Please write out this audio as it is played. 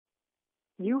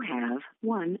You have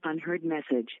one unheard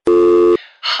message.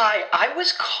 Hi, I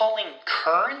was calling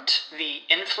Current, the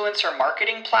influencer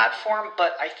marketing platform,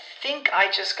 but I think I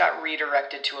just got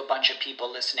redirected to a bunch of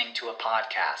people listening to a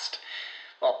podcast.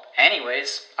 Well,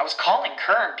 anyways, I was calling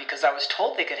Current because I was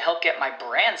told they could help get my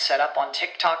brand set up on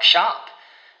TikTok Shop,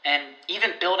 and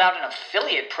even build out an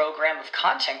affiliate program of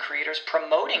content creators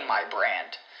promoting my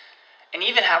brand, and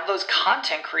even have those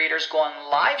content creators go on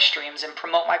live streams and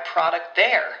promote my product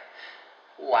there.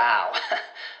 Wow,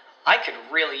 I could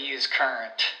really use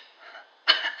Current.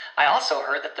 I also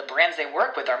heard that the brands they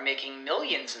work with are making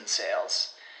millions in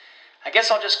sales. I guess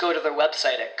I'll just go to their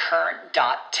website at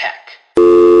current.tech.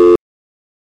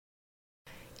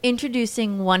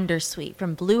 Introducing Wondersuite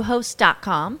from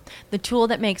Bluehost.com, the tool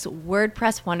that makes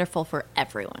WordPress wonderful for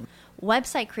everyone.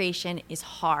 Website creation is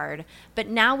hard, but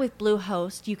now with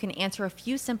Bluehost, you can answer a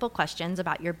few simple questions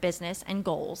about your business and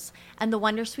goals, and the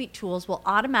Wondersuite tools will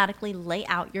automatically lay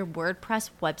out your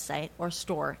WordPress website or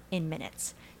store in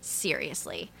minutes.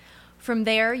 Seriously. From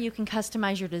there, you can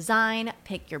customize your design,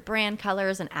 pick your brand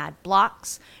colors, and add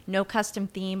blocks. No custom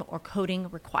theme or coding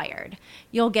required.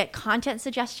 You'll get content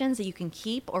suggestions that you can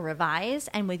keep or revise,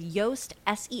 and with Yoast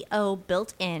SEO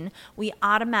built in, we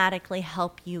automatically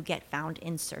help you get found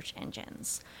in search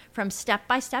engines. From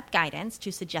step-by-step guidance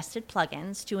to suggested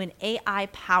plugins to an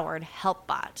AI-powered help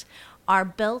bot, our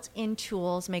built-in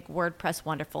tools make WordPress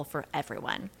wonderful for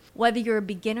everyone. Whether you're a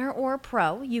beginner or a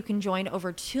pro, you can join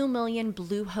over 2 million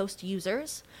Bluehost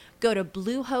users. Go to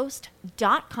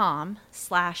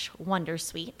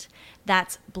bluehost.com/wondersuite.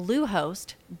 That's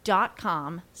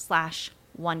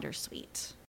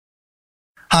bluehost.com/wondersuite.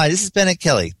 Hi, this is Bennett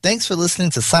Kelly. Thanks for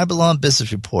listening to Cyberlaw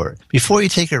Business Report. Before you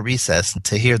take a recess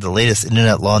to hear the latest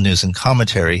internet law news and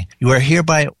commentary, you are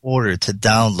hereby ordered to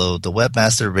download the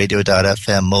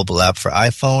WebmasterRadio.fm mobile app for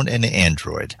iPhone and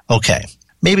Android. Okay,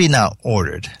 maybe not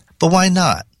ordered, but why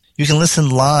not? You can listen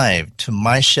live to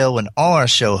my show and all our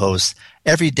show hosts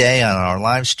every day on our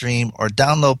live stream or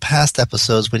download past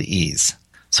episodes with ease.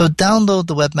 So download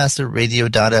the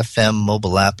WebmasterRadio.fm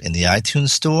mobile app in the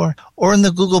iTunes Store or in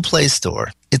the Google Play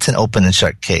Store. It's an open and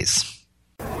shut case.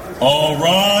 All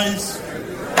rise.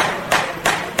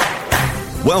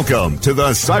 Welcome to the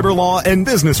Cyberlaw and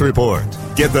Business Report.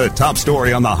 Get the top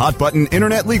story on the hot button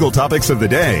internet legal topics of the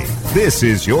day. This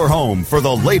is your home for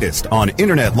the latest on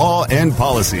internet law and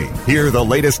policy. Hear the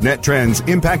latest net trends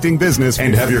impacting business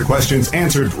and have your questions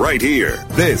answered right here.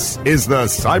 This is the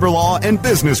Cyberlaw and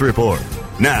Business Report.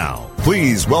 Now,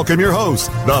 please welcome your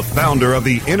host, the founder of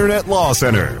the Internet Law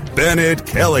Center, Bennett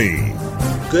Kelly.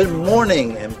 Good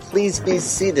morning, and please be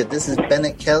seated. This is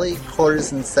Bennett Kelly,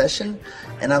 quarters in session,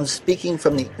 and I'm speaking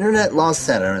from the Internet Law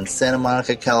Center in Santa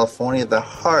Monica, California, the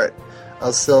heart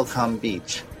of Silicon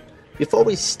Beach. Before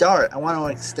we start, I want to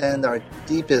extend our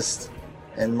deepest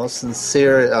and most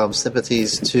sincere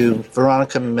sympathies to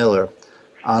Veronica Miller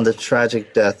on the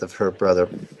tragic death of her brother.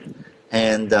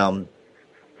 And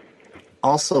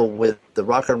also with the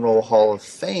Rock and Roll Hall of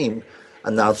Fame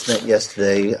announcement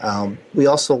yesterday, we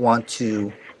also want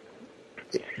to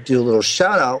do a little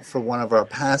shout out for one of our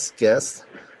past guests,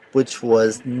 which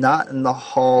was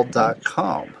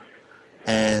notinthehall.com.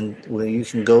 And where you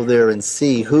can go there and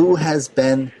see who has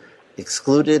been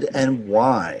excluded and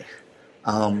why.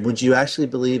 Would you actually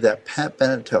believe that Pat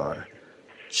Benatar,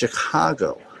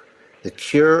 Chicago, The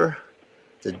Cure,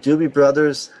 the Doobie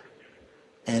Brothers,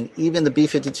 and even the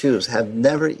B-52s have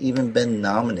never even been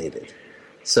nominated?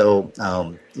 So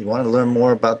you want to learn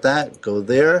more about that, go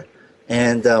there.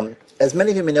 And as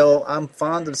many of you may know, I'm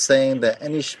fond of saying that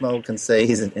any schmo can say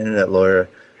he's an internet lawyer,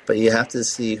 but you have to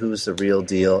see who's the real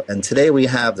deal. And today we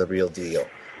have the real deal.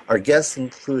 Our guests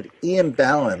include Ian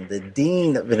Ballin, the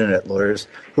Dean of Internet Lawyers,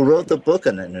 who wrote the book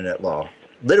on internet law,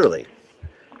 literally.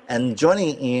 And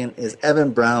joining Ian is Evan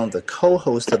Brown, the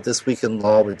co-host of This Week in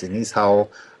Law with Denise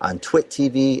Howell on Twit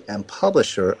TV and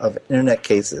publisher of Internet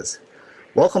Cases.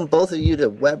 Welcome both of you to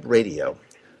Web Radio.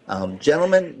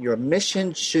 Gentlemen, your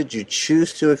mission, should you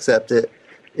choose to accept it,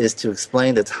 is to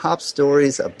explain the top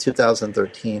stories of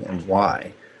 2013 and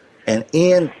why. And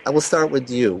Ian, I will start with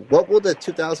you. What will the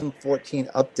 2014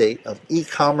 update of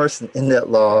e-commerce and internet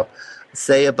law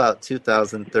say about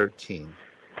 2013?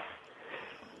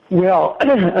 Well,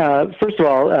 first of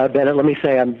all, Bennett, let me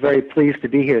say I'm very pleased to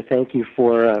be here. Thank you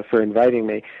for inviting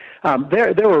me.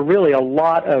 There were really a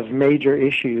lot of major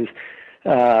issues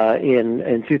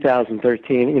in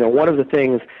 2013. You know, one of the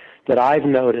things that I've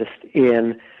noticed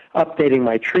in updating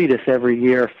my treatise every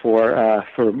year for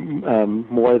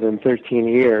more than 13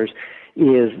 years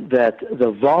is that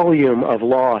the volume of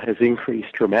law has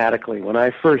increased dramatically. When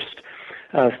I first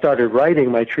started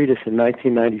writing my treatise in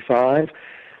 1995,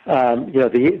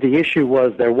 The issue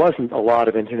was there wasn't a lot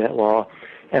of Internet law,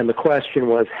 and the question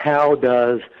was, how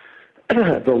does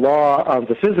the law of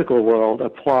the physical world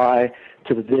apply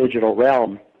to the digital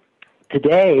realm?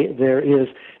 Today, there is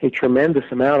a tremendous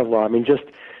amount of law. I mean, just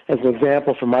as an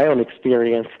example from my own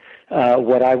experience,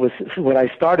 what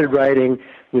I started writing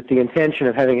with the intention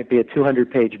of having it be a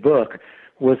 200-page book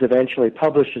was eventually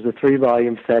published as a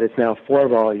 3-volume set. It's now 4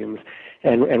 volumes,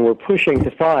 and we're pushing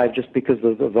to 5 just because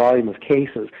of the volume of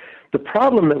cases. The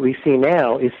problem that we see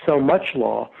now is so much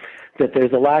law that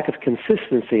there's a lack of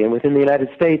consistency, and within the United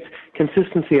States,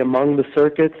 consistency among the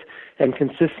circuits and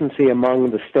consistency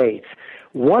among the states.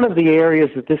 One of the areas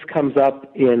that this comes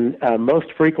up in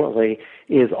most frequently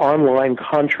is online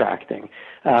contracting,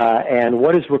 and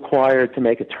what is required to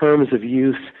make a terms of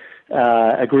use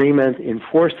agreement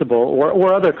enforceable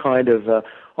or other kind of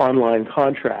online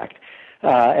contract.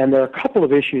 And there are a couple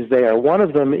of issues there. One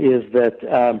of them is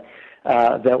that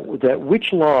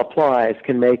which law applies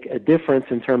can make a difference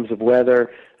in terms of whether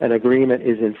an agreement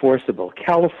is enforceable.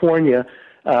 California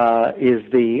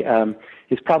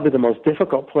is probably the most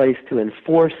difficult place to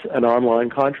enforce an online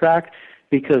contract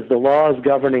because the laws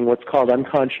governing what's called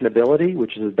unconscionability,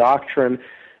 which is a doctrine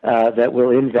that will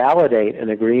invalidate an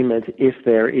agreement if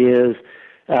there is,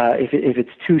 if it's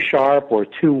too sharp or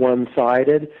too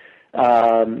one-sided.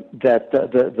 That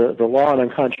the law on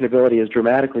unconscionability is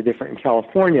dramatically different in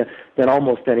California than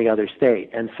almost any other state.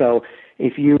 And so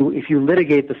if you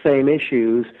litigate the same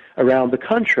issues around the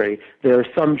country, there are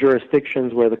some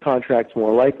jurisdictions where the contract's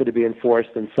more likely to be enforced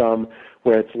and some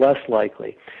where it's less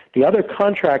likely. The other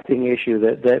contracting issue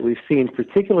that we've seen,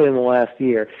 particularly in the last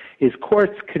year, is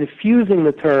courts confusing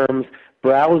the terms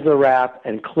browser wrap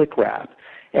and click wrap.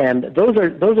 And those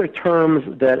are terms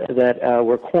that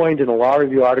were coined in a law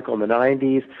review article in the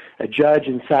 90s. A judge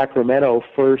in Sacramento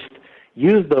first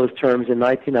used those terms in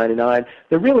 1999.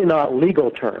 They're really not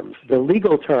legal terms. The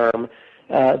legal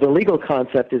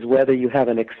concept is whether you have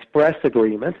an express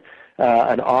agreement,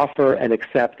 an offer and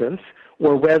acceptance,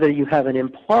 or whether you have an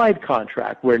implied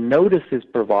contract where notice is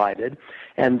provided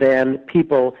and then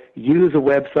people use a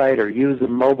website or use a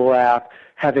mobile app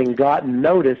having gotten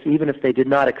notice even if they did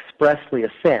not expressly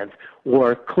assent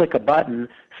or click a button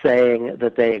saying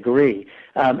that they agree.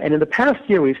 And in the past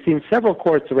year, we've seen several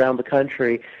courts around the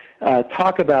country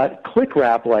talk about click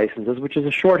wrap licenses, which is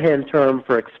a shorthand term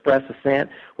for express assent.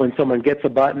 When someone gets a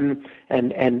button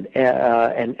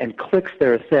and clicks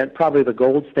their assent, probably the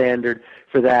gold standard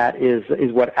for that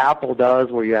is what Apple does,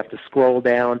 where you have to scroll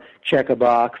down, check a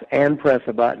box, and press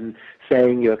a button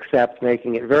saying you accept,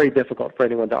 making it very difficult for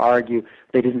anyone to argue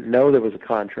they didn't know there was a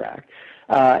contract.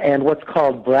 And what's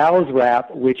called browse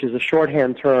wrap, which is a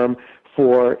shorthand term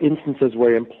for instances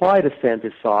where implied assent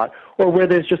is sought, or where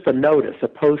there's just a notice, a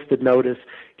posted notice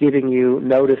giving you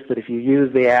notice that if you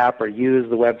use the app or use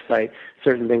the website,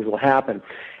 certain things will happen.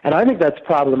 And I think that's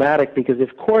problematic because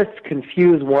if courts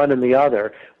confuse one and the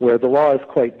other, where the law is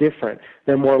quite different,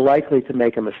 they're more likely to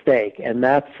make a mistake. And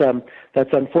that's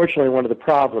unfortunately one of the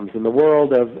problems. In the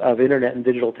world of Internet and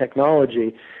digital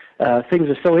technology, things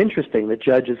are so interesting that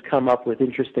judges come up with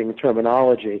interesting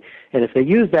terminology. And if they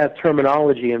use that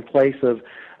terminology in place of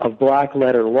black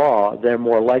letter law, they're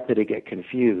more likely to get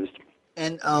confused.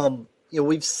 And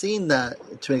we've seen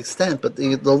that to an extent, but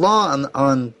the law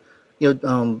on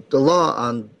the law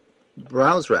on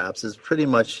browse wraps is pretty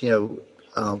much a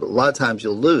lot of times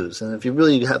you'll lose. And if you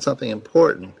really have something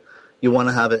important, you want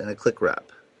to have it in a click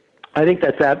wrap. I think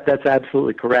that's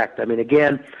absolutely correct. I mean,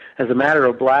 again, as a matter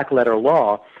of black letter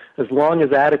law, as long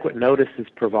as adequate notice is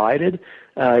provided,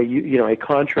 a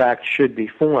contract should be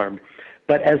formed.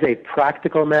 But as a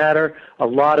practical matter, a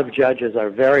lot of judges are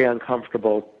very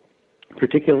uncomfortable,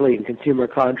 particularly in consumer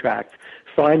contracts,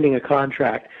 signing a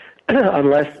contract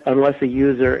unless a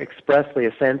user expressly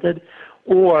assented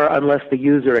or unless the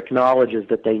user acknowledges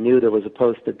that they knew there was a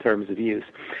posted terms of use.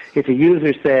 If a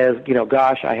user says,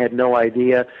 gosh, I had no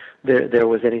idea there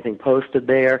was anything posted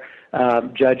there,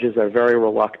 judges are very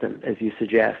reluctant, as you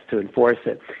suggest, to enforce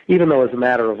it. Even though as a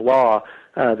matter of law,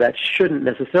 that shouldn't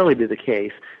necessarily be the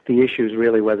case. The issue is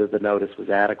really whether the notice was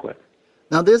adequate.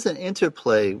 Now, there's an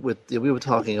interplay we were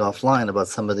talking offline about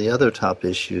some of the other top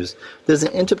issues. There's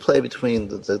an interplay between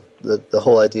the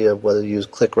whole idea of whether you use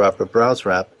click wrap or browse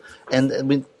wrap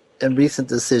and recent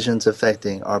decisions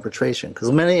affecting arbitration,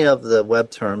 because many of the web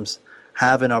terms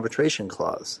have an arbitration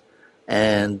clause.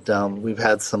 And we've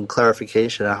had some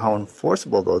clarification on how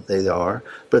enforceable they are,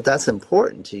 but that's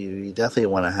important to you. You definitely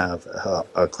want to have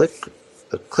a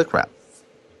click wrap.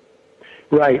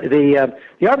 Right. The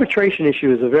arbitration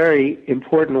issue is a very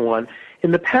important one.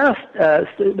 In the past,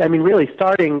 really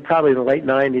starting probably in the late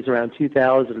 90s, around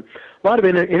 2000, a lot of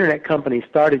internet companies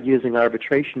started using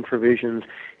arbitration provisions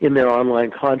in their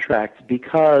online contracts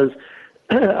because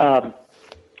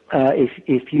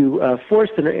if you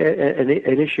forced an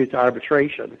issue to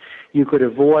arbitration, you could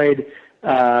avoid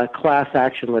class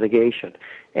action litigation.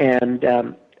 And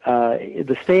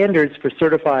the standards for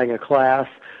certifying a class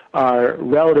are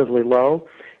relatively low.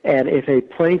 And if a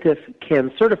plaintiff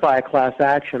can certify a class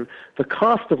action, the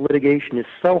cost of litigation is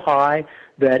so high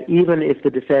that even if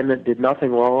the defendant did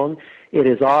nothing wrong, it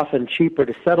is often cheaper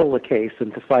to settle the case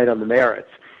than to fight on the merits.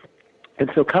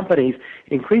 And so companies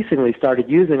increasingly started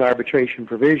using arbitration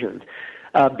provisions.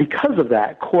 Because of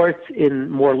that, courts in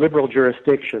more liberal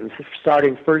jurisdictions,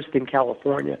 starting first in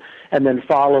California and then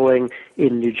following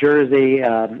in New Jersey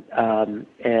and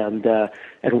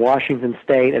Washington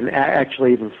State, and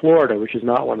actually even Florida, which is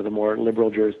not one of the more liberal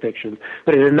jurisdictions,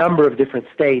 but in a number of different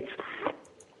states,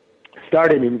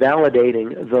 started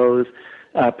invalidating those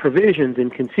provisions in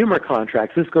consumer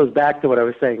contracts. This goes back to what I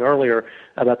was saying earlier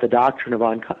about the doctrine of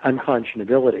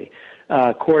unconscionability.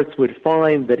 Courts would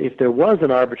find that if there was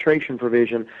an arbitration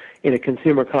provision in a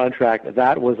consumer contract,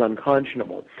 that was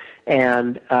unconscionable.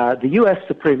 And the U.S.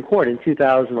 Supreme Court in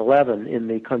 2011, in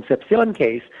the Concepcion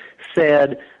case,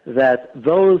 said that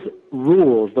those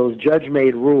rules, those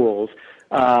judge-made rules,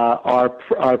 are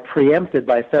preempted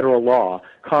by federal law.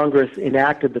 Congress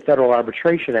enacted the Federal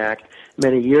Arbitration Act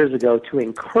many years ago to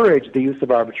encourage the use of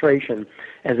arbitration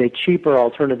as a cheaper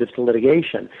alternative to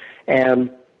litigation. And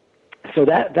so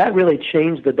that really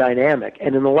changed the dynamic.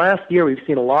 And in the last year, we've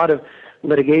seen a lot of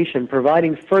litigation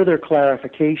providing further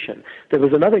clarification. There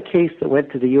was another case that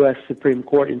went to the U.S. Supreme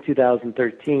Court in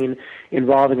 2013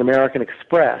 involving American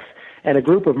Express, and a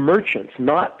group of merchants,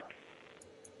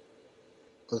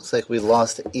 Looks like we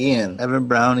lost Ian. Evan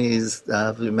Brown, he's,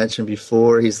 we mentioned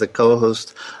before, he's the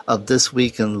co-host of This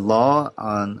Week in Law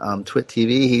on TWIT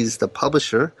TV. He's the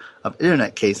publisher of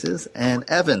Internet Cases. And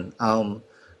Evan,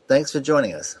 thanks for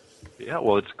joining us. Yeah,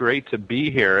 well, it's great to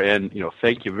be here, and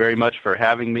thank you very much for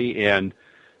having me. And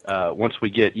once we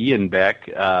get Ian back,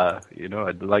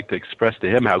 I'd like to express to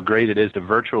him how great it is to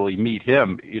virtually meet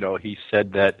him. He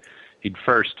said that he'd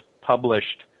first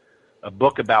published a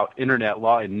book about Internet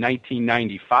law in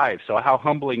 1995. So how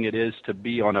humbling it is to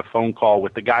be on a phone call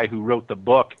with the guy who wrote the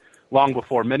book long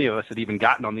before many of us had even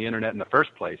gotten on the Internet in the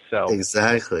first place. So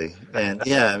exactly. And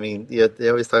yeah, I mean, they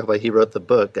always talk about he wrote the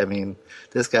book. I mean,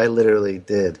 this guy literally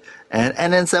did.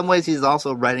 And in some ways he's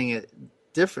also writing it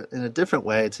in a different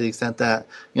way, to the extent that,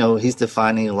 he's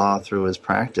defining law through his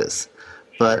practice.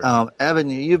 But Evan,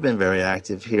 you've been very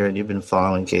active here and you've been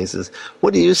following cases.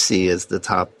 What do you see as the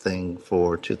top thing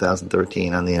for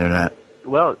 2013 on the Internet?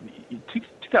 Well,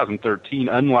 2013,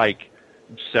 unlike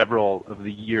several of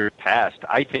the years past,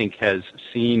 I think has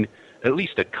seen at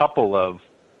least a couple of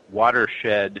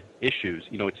watershed issues.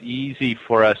 It's easy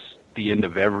for us at the end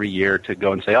of every year to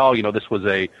go and say, this was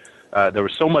there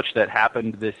was so much that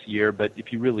happened this year, but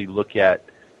if you really look at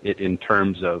it in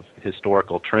terms of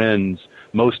historical trends,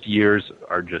 most years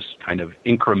are just kind of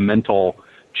incremental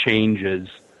changes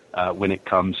when it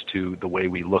comes to the way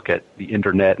we look at the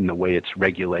Internet and the way it's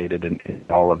regulated and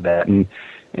all of that. And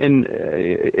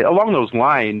along those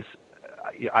lines,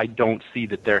 I don't see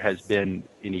that there has been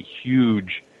any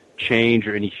huge change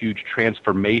or any huge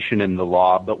transformation in the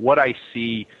law. But what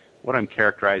I'm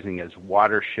characterizing as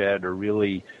watershed, or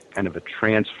really kind of a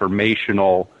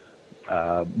transformational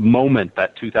moment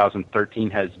that 2013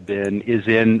 has been, is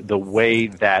in the way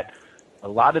that a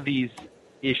lot of these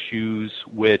issues,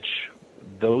 which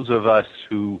those of us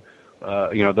who,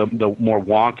 the more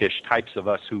wonkish types of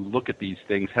us who look at these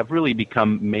things, have really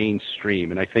become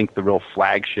mainstream. And I think the real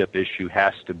flagship issue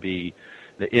has to be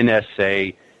the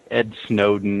NSA, Ed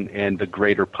Snowden, and the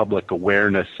greater public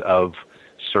awareness of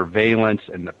surveillance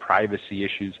and the privacy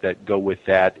issues that go with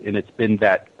that. And it's been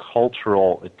that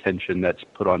cultural attention that's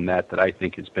put on that I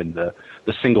think has been the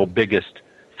single biggest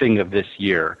thing of this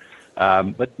year.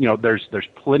 But there's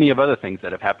plenty of other things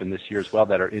that have happened this year as well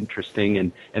that are interesting,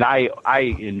 and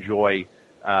I enjoy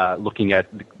looking at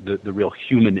the real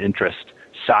human interest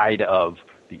side of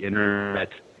the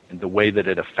Internet and the way that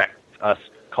it affects us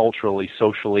culturally,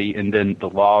 socially, and then the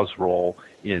law's role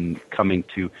in coming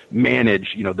to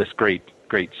manage this great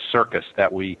circus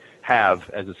that we have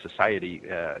as a society,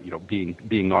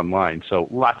 being online. So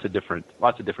lots of different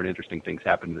interesting things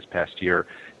happened this past year.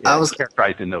 I was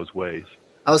characterized in those ways.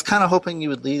 I was kind of hoping you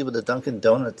would lead with the Dunkin'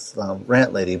 Donuts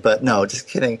rant lady, but no, just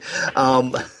kidding.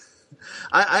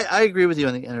 I agree with you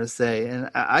on the NSA,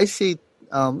 and I see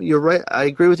you're right. I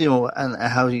agree with you on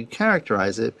how you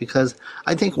characterize it, because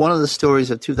I think one of the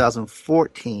stories of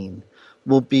 2014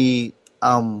 will be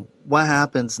what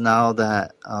happens now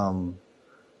that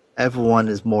everyone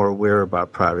is more aware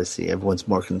about privacy. Everyone's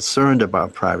more concerned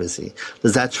about privacy.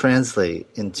 Does that translate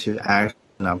into action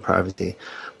on privacy?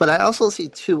 But I also see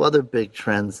two other big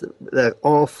trends that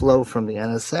all flow from the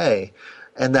NSA,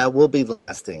 and that will be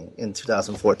lasting in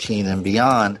 2014 and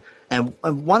beyond. And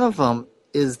one of them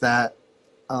is that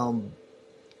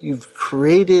you've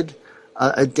created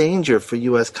a danger for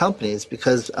U.S. companies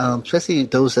because, especially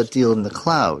those that deal in the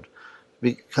cloud,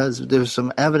 because there's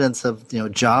some evidence of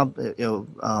job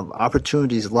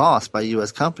opportunities lost by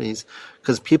U.S. companies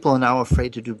because people are now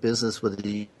afraid to do business with the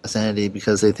U.S. entity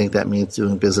because they think that means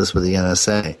doing business with the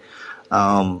NSA.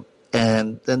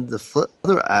 And then the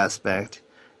other aspect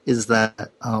is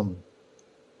that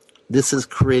this has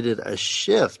created a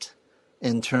shift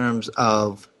in terms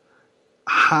of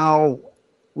how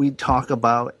we talk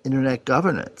about internet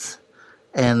governance.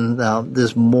 And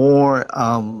there's more,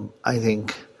 I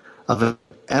think, of an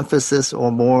emphasis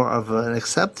or more of an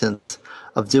acceptance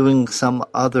of doing some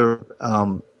other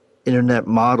internet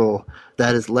model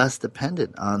that is less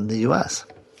dependent on the U.S.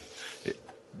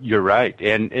 You're right,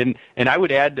 and I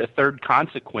would add a third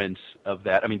consequence of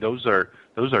that. I mean, those are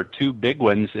two big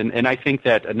ones, and I think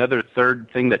that another third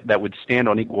thing that would stand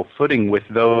on equal footing with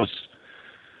those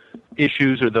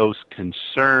issues or those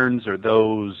concerns or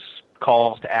those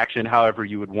calls to action, however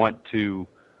you would want to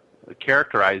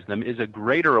characterize them, is a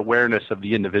greater awareness of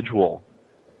the individual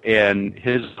and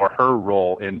his or her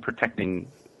role in protecting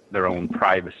their own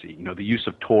privacy. The use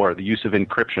of Tor, the use of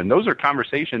encryption. Those are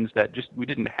conversations that just we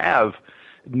didn't have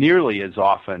nearly as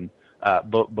often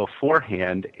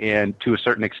beforehand. And to a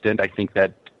certain extent, I think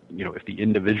that if the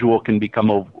individual can become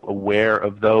aware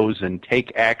of those and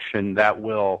take action, that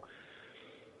will,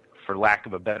 for lack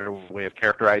of a better way of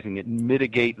characterizing it,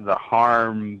 mitigate the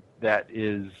harm that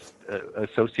is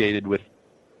associated with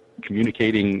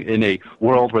communicating in a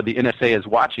world where the NSA is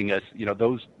watching us.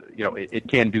 It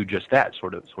can do just that,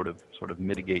 sort of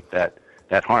mitigate that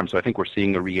harm. So I think we're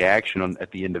seeing a reaction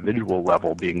at the individual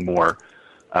level being more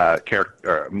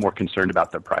more concerned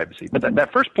about their privacy. But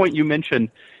that first point you mentioned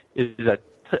is a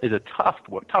tough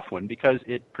one because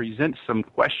it presents some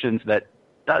questions that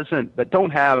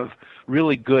don't have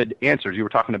really good answers. You were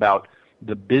talking about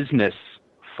the business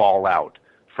fallout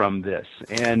from this,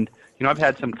 and I've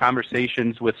had some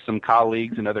conversations with some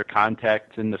colleagues and other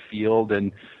contacts in the field,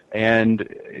 and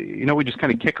we just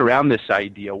kind of kick around this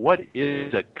idea: what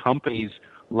is a company's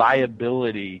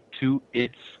liability to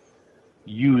its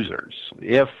users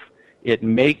if it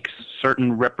makes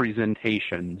certain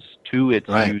representations to its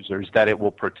users that it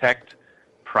will protect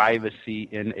privacy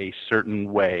in a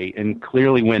certain way? And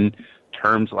clearly when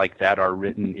terms like that are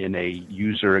written in a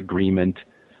user agreement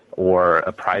or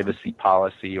a privacy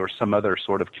policy or some other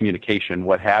sort of communication,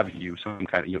 what have you, some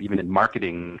kind of, even in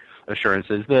marketing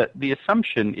assurances, the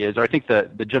assumption is, or I think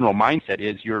the general mindset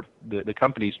is, the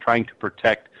company's trying to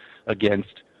protect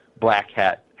against black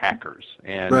hat hackers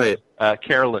and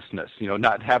carelessness,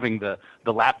 not having the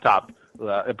laptop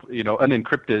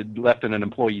unencrypted left in an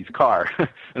employee's car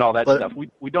and all that stuff.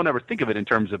 We don't ever think of it in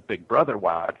terms of Big Brother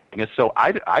watching us. So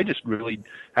I just really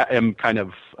am kind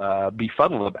of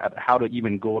befuddled about how to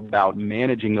even go about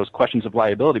managing those questions of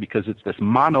liability, because it's this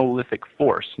monolithic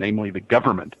force, namely the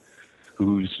government,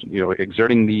 who's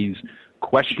exerting these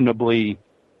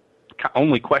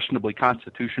only questionably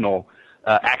constitutional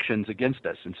actions against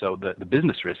us. And so the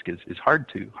business risk is hard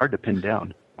to pin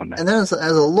down. And then as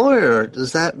a lawyer,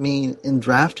 does that mean in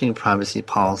drafting privacy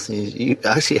policies, you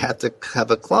actually have to have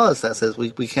a clause that says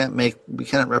we can't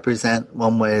represent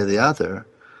one way or the other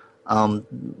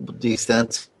the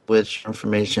extent to which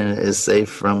information is safe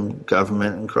from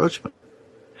government encroachment?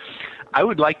 I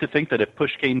would like to think that if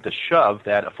push came to shove,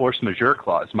 that a force majeure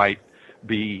clause might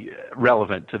be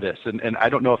relevant to this. And I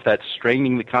don't know if that's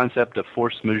straining the concept of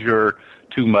force majeure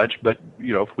too much, but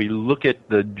if we look at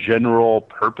the general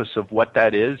purpose of what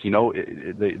that is,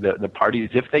 the parties,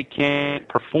 if they can't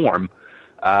perform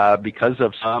because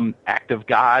of some act of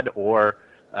God, or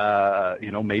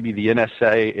maybe the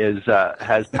NSA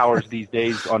has powers these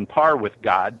days on par with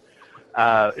God,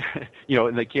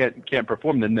 and they can't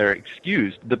perform, then they're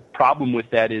excused. The problem with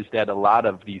that is that a lot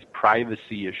of these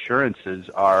privacy assurances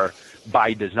are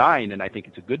by design, and I think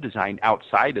it's a good design,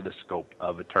 outside of the scope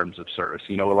of a terms of service.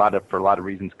 For a lot of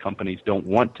reasons, companies don't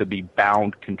want to be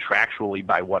bound contractually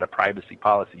by what a privacy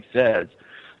policy says.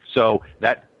 So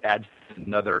that adds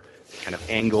another kind of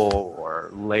angle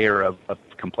or layer of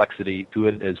complexity to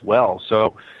it as well.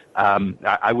 So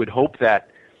I would hope that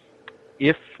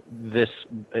if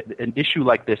an issue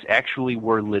like this actually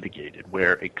were litigated,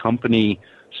 where a company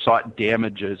sought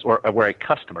damages, or where a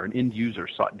customer, an end user,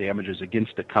 sought damages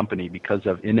against a company because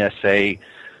of NSA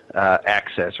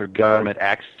access or government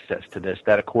access to this,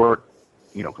 that a court,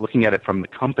 looking at it from the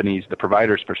company's, the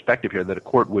provider's perspective here, that a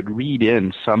court would read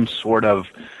in some sort of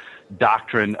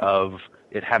doctrine of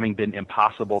it having been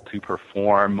impossible to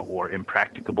perform or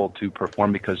impracticable to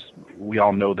perform, because we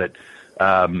all know that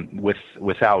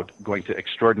without going to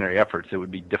extraordinary efforts, it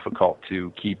would be difficult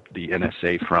to keep the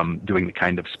NSA from doing the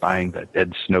kind of spying that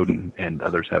Ed Snowden and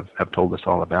others have told us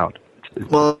all about.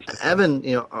 Well, Evan,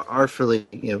 artfully,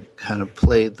 kind of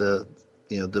played the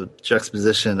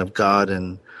juxtaposition of God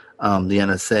and the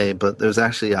NSA, but there's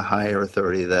actually a higher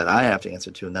authority that I have to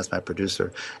answer to, and that's my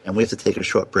producer. And we have to take a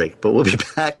short break, but we'll be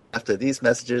back after these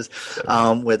messages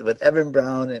with Evan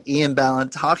Brown and Ian Ballin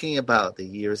talking about the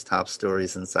year's top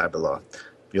stories in cyber law.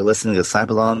 You're listening to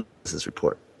Cyber Law and Business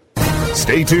Report.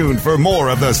 Stay tuned for more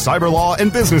of the Cyber Law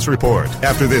and Business Report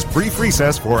after this brief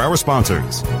recess for our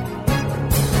sponsors.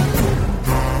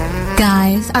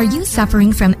 Guys, are you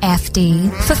suffering from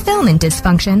FD, fulfillment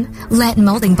dysfunction? Let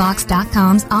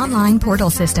MoldingBox.com's online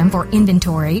portal system for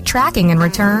inventory, tracking, and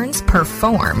returns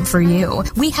perform for you.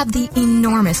 We have the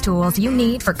enormous tools you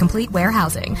need for complete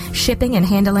warehousing, shipping, and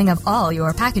handling of all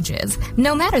your packages,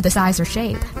 no matter the size or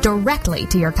shape, directly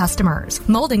to your customers.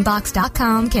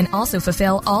 MoldingBox.com can also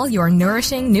fulfill all your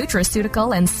nourishing,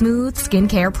 nutraceutical, and smooth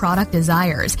skincare product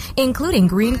desires, including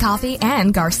green coffee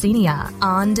and Garcinia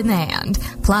on demand.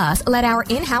 Plus, let our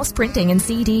in-house printing and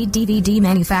CD, DVD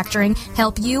manufacturing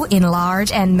help you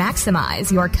enlarge and maximize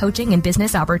your coaching and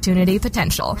business opportunity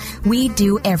potential. We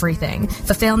do everything.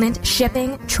 Fulfillment,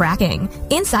 shipping, tracking,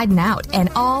 inside and out, and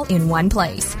all in one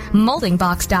place.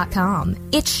 MoldingBox.com.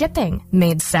 It's shipping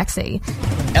made sexy.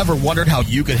 Ever wondered how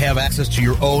you could have access to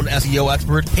your own SEO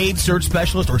expert, paid search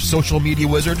specialist, or social media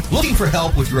wizard? Looking for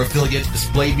help with your affiliate,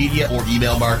 display media, or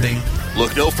email marketing?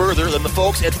 Look no further than the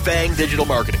folks at Fang Digital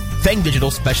Marketing. Fang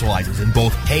Digital specializes in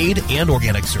both paid and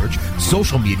organic search,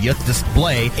 social media,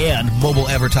 display, and mobile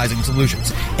advertising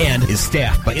solutions, and is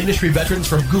staffed by industry veterans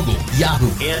from Google,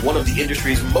 Yahoo, and one of the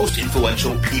industry's most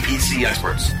influential PPC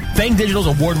experts. Fang Digital's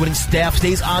award-winning staff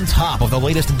stays on top of the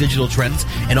latest in digital trends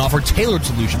and offer tailored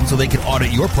solutions so they can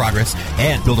audit your progress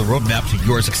and build a roadmap to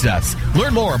your success.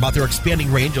 Learn more about their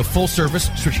expanding range of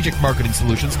full-service strategic marketing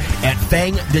solutions at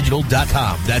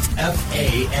fangdigital.com. That's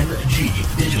F-A-N-G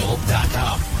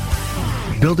digital.com.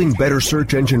 Building better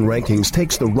search engine rankings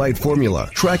takes the right formula.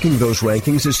 Tracking those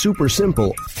rankings is super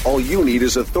simple. All you need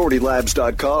is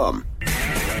authoritylabs.com.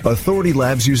 Authority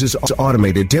Labs uses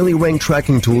automated daily rank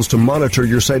tracking tools to monitor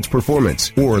your site's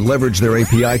performance or leverage their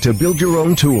API to build your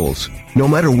own tools. No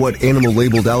matter what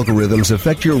animal-labeled algorithms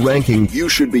affect your ranking, you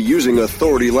should be using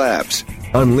Authority Labs.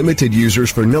 Unlimited users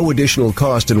for no additional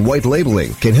cost and white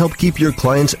labeling can help keep your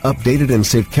clients updated and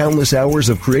save countless hours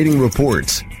of creating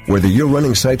reports. Whether you're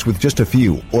running sites with just a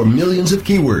few or millions of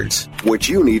keywords, what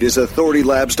you need is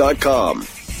authoritylabs.com.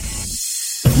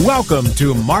 Welcome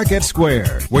to Market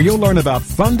Square, where you'll learn about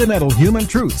fundamental human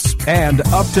truths and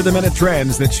up-to-the-minute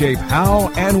trends that shape how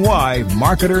and why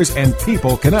marketers and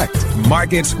people connect.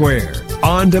 Market Square,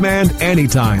 on demand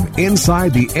anytime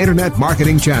inside the Internet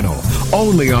Marketing Channel,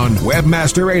 only on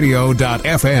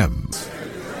webmasterradio.fm.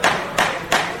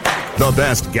 The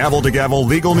best gavel-to-gavel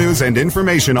legal news and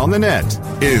information on the net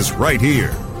is right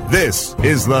here. This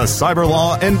is the Cyber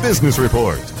Law and Business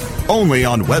Report, only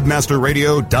on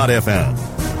webmasterradio.fm.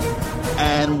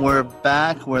 And we're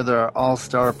back with our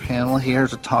all-star panel here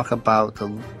to talk about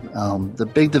the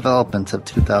big developments of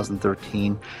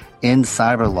 2013 in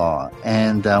cyber law.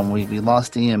 And we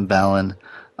lost Ian Ballin.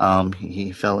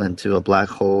 He fell into a black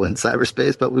hole in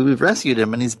cyberspace, but we've rescued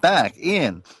him, and he's back.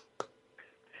 Ian.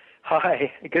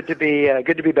 Hi, good to be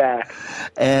back.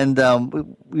 And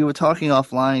we were talking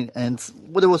offline, and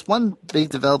there was one big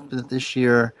development this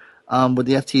year with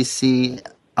the FTC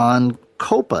on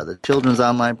COPA, the Children's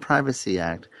Online Privacy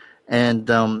Act, and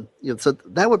so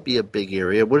that would be a big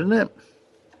area, wouldn't it?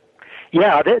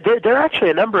 Yeah, there are actually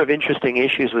a number of interesting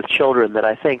issues with children that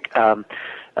I think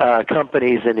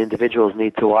companies and individuals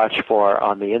need to watch for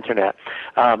on the Internet.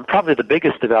 Probably the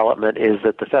biggest development is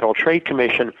that the Federal Trade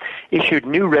Commission issued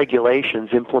new regulations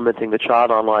implementing the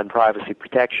Child Online Privacy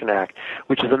Protection Act,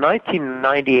 which is a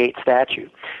 1998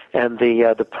 statute. And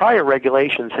the prior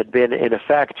regulations had been in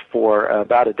effect for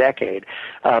about a decade.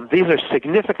 These are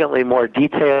significantly more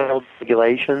detailed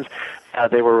regulations.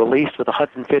 They were released with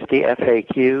 150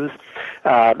 FAQs,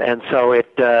 and so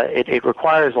it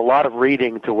requires a lot of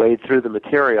reading to wade through the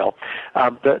material.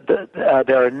 There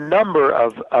are a number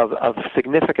of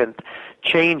significant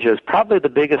changes. Probably the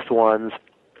biggest ones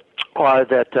are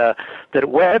that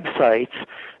websites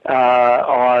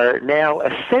are now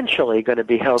essentially going to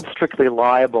be held strictly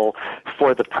liable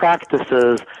for the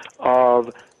practices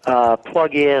of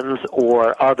plugins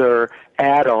or other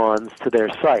add-ons to their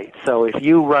site. So if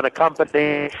you run a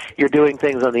company, you're doing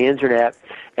things on the internet,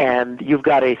 and you've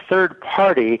got a third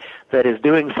party that is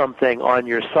doing something on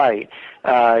your site,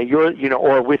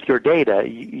 or with your data,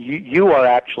 you are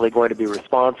actually going to be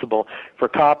responsible for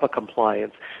COPPA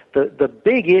compliance. The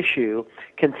big issue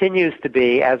continues to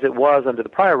be, as it was under the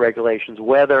prior regulations,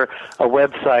 whether a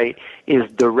website is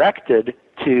directed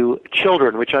to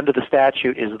children, which under the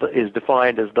statute is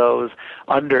defined as those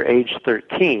under age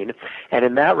 13. And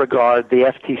in that regard,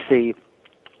 the FTC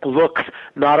looks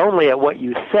not only at what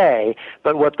you say,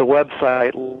 but what the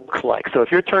website looks like. So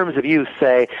if your terms of use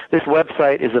say this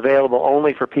website is available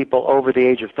only for people over the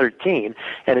age of 13,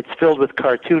 and it's filled with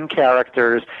cartoon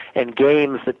characters and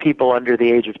games that people under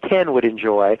the age of 10 would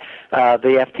enjoy,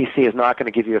 the FTC is not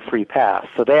going to give you a free pass.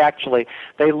 So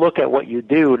they look at what you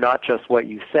do, not just what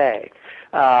you say.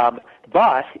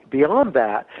 But beyond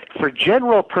that, for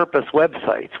general purpose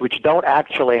websites, which don't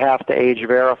actually have to age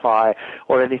verify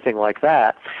or anything like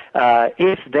that,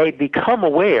 if they become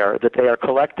aware that they are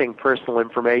collecting personal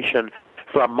information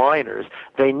from minors,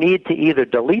 they need to either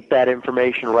delete that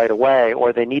information right away,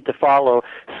 or they need to follow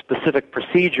specific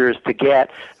procedures to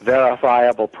get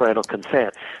verifiable parental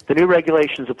consent. The new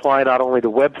regulations apply not only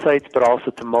to websites but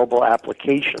also to mobile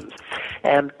applications.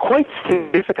 And quite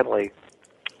significantly,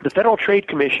 the Federal Trade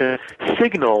Commission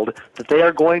signaled that they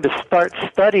are going to start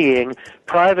studying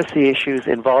privacy issues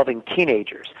involving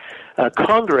teenagers.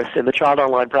 Congress, in the Child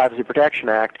Online Privacy Protection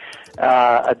Act,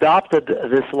 adopted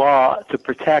this law to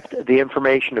protect the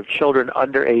information of children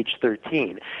under age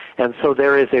 13. And so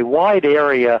there is a wide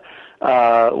area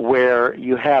where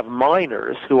you have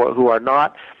minors who are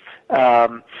not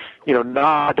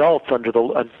not adults under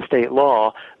the state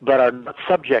law, but are not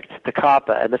subject to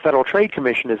COPPA. And the Federal Trade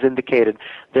Commission has indicated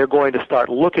they're going to start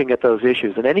looking at those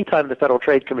issues. And anytime the Federal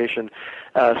Trade Commission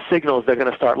signals they're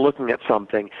going to start looking at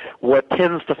something, what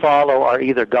tends to follow are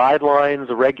either guidelines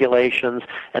or regulations.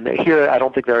 And here I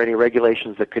don't think there are any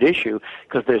regulations that could issue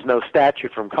because there's no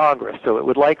statute from Congress. So it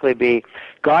would likely be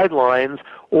guidelines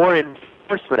or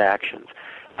enforcement actions.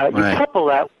 You couple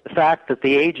that with the fact that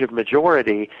the age of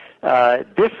majority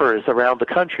differs around the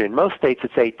country. In most states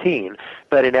it's 18,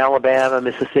 but in Alabama,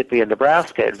 Mississippi, and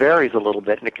Nebraska it varies a little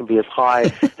bit, and it can be as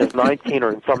high as 19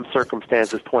 or in some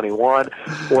circumstances 21,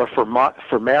 or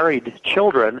for married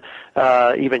children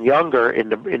even younger in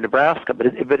Nebraska, but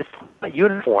it's not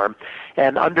uniform.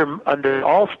 And under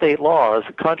all state laws,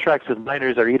 contracts with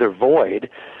minors are either void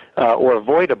or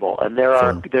avoidable, and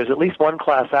there's at least one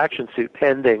class action suit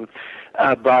pending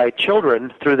by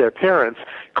children through their parents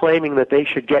claiming that they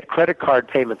should get credit card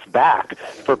payments back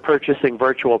for purchasing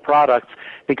virtual products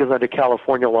because under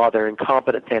California law they're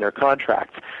incompetent to enter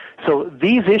contracts. So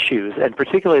these issues, and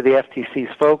particularly the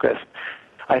FTC's focus,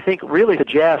 I think really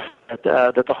suggest that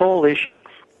the whole issue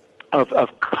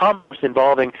of commerce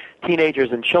involving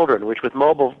teenagers and children, which with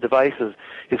mobile devices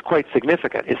is quite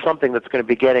significant, is something that's going to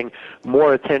be getting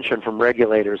more attention from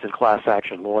regulators and class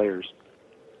action lawyers.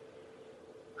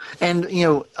 And,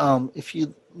 if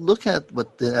you look at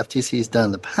what the FTC has done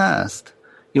in the past,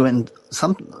 in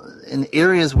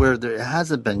areas where there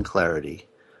hasn't been clarity,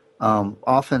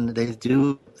 often they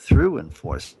do through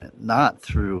enforcement, not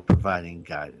through providing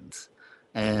guidance.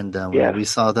 And we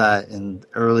saw that in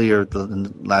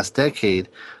the last decade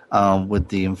with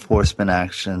the enforcement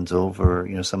actions over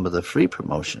some of the free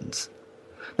promotions.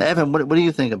 Now, Evan, what do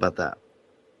you think about that?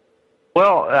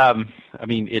 Well,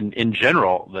 in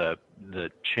general, the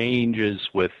changes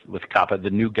with COPPA, the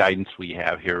new guidance we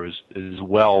have here is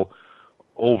well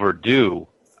overdue.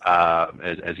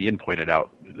 As Ian pointed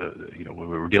out, we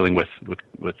were dealing with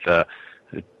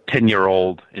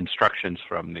 10-year-old instructions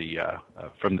from the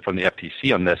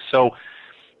FTC on this. So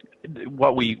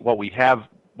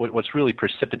what's really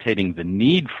precipitating the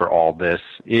need for all this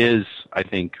is, I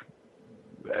think,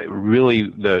 really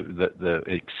the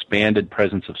expanded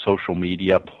presence of social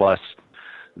media plus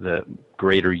the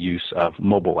greater use of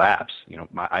mobile apps.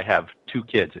 I have two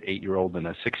kids, an 8-year-old and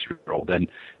a 6-year-old, and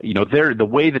the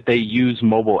way that they use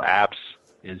mobile apps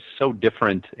is so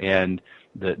different, and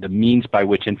the means by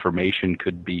which information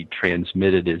could be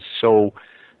transmitted is so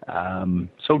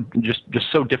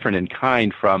so different in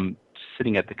kind from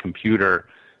sitting at the computer,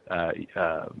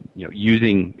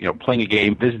 using, playing a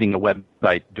game, visiting a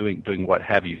website, doing what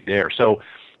have you there. So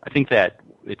I think that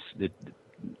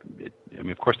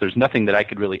of course, there's nothing that I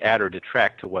could really add or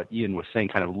detract to what Ian was saying,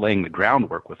 kind of laying the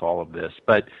groundwork with all of this.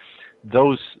 But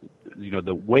those,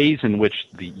 the ways in which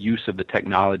the use of the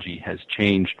technology has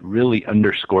changed really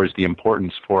underscores the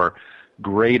importance for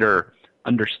greater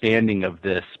understanding of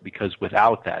this, because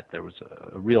without that, there was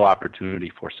a real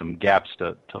opportunity for some gaps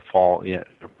to fall in,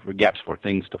 for gaps for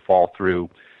things to fall through.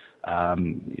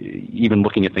 Even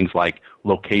looking at things like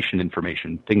location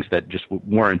information, things that just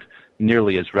weren't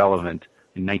nearly as relevant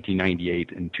in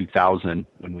 1998 and 2000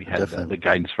 when we had the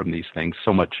guidance from these things.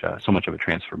 So much of a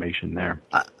transformation there.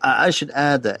 I should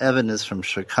add that Evan is from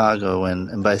Chicago,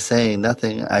 and by saying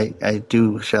nothing I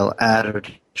shall add or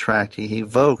detract. He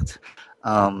evoked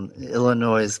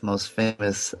Illinois' most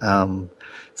famous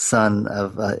son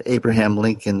of Abraham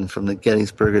Lincoln from the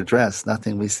Gettysburg Address.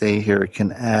 Nothing we say here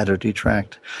can add or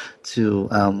detract to,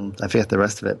 I forget the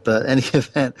rest of it, but any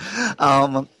event.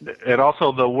 And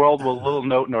also, the world will little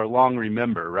note nor long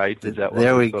remember, right? Is that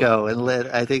there we go. And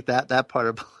I think that part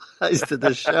applies to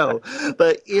this show.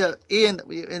 But yeah, Ian,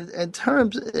 in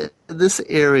terms of this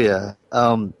area,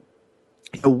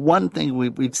 one thing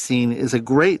we've seen is a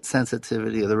great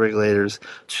sensitivity of the regulators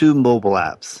to mobile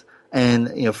apps.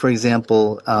 And, for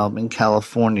example, in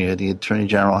California, the Attorney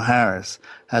General Harris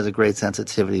has a great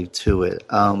sensitivity to it.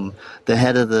 The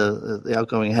head of the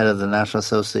outgoing head of the National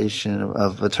Association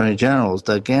of Attorney Generals,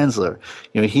 Doug Gansler,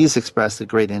 he's expressed a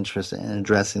great interest in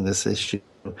addressing this issue.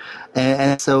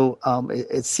 And so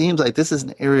it seems like this is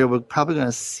an area we're probably going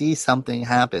to see something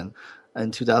happen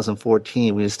in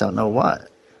 2014. We just don't know what.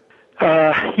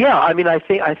 I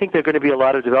think there are going to be a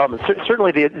lot of developments.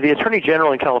 Certainly, the Attorney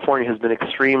General in California has been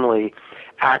extremely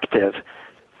active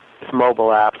with mobile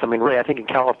apps. I mean, really, I think in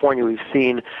California we've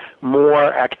seen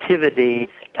more activity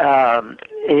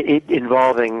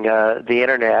involving the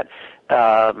internet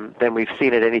than we've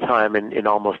seen at any time in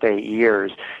almost 8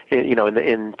 years. In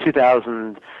the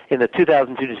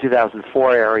 2002 to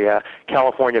 2004 area,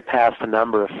 California passed a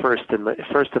number of first in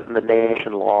the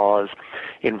nation laws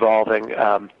involving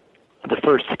the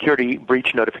first security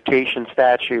breach notification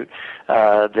statute,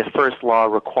 the first law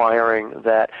requiring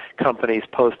that companies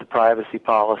post a privacy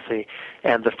policy,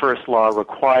 and the first law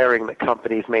requiring that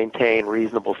companies maintain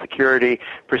reasonable security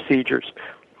procedures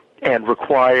and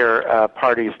require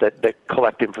parties that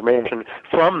collect information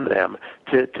from them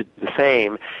to do the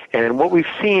same. And what we've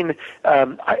seen,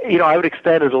 I would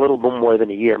extend it a little bit more than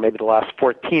a year, maybe the last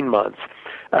 14 months.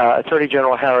 Attorney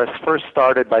General Harris first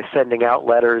started by sending out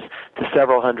letters to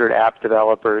several hundred app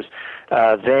developers.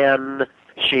 Then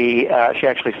she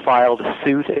actually filed a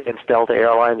suit against Delta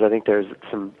Airlines. I think there's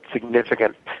some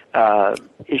significant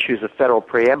issues of federal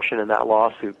preemption in that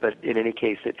lawsuit, but in any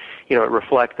case, it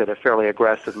reflected a fairly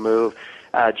aggressive move.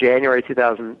 January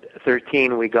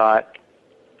 2013, we got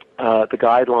the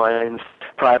guidelines,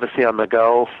 Privacy on the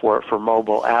Go for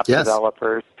mobile app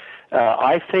developers.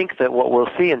 I think that what we'll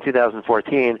see in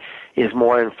 2014 is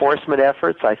more enforcement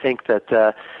efforts. I think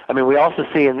that, we also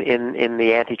see in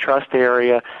the antitrust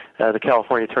area, the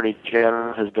California Attorney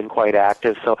General has been quite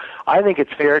active. So I think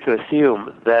it's fair to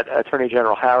assume that Attorney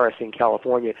General Harris in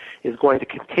California is going to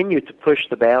continue to push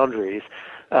the boundaries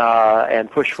and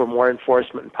push for more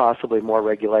enforcement and possibly more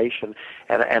regulation.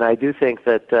 And I do think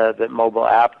that mobile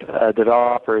app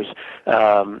developers,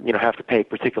 have to pay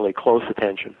particularly close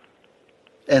attention.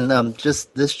 And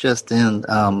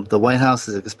the White House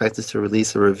is expected to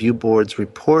release a review board's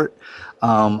report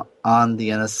on the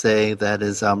NSA that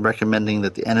is recommending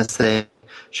that the NSA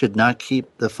should not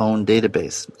keep the phone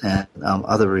database and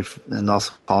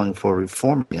also calling for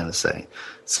reform of the NSA.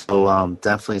 So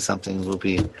definitely something we'll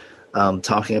be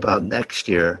talking about next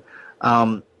year.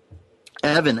 Evan,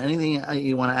 anything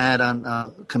you want to add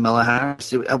on Kamala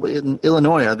Harris? In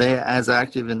Illinois, are they as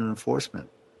active in enforcement?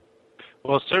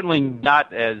 Well, certainly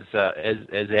not as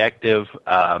active.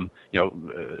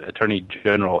 Attorney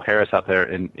General Harris out there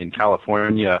in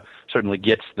California certainly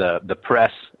gets the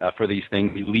press for these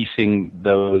things, releasing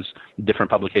those different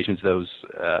publications, those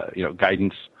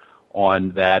guidance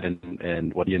on that,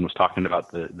 and what Ian was talking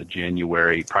about, the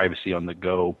January Privacy on the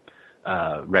Go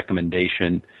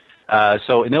recommendation.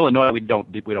 So in Illinois, we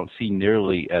don't see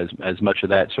nearly as much of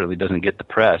that. Certainly doesn't get the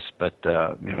press, but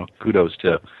kudos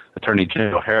to Attorney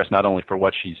General Harris, not only for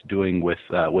what she's doing with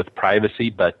privacy,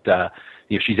 but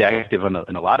she's active in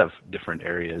a lot of different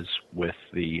areas with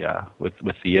the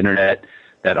internet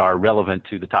that are relevant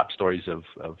to the top stories of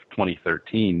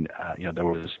 2013. I know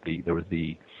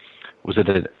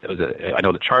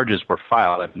the charges were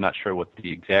filed. I'm not sure what the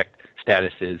exact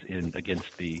status is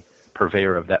against the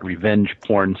purveyor of that revenge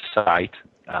porn site.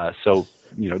 So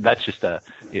that's just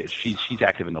she's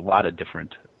active in a lot of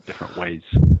different ways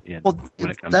when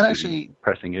it comes to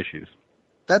pressing issues.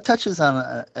 That touches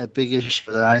on a big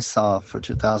issue that I saw for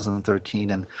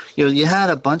 2013, and you had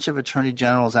a bunch of attorney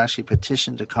generals actually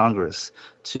petition to Congress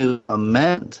to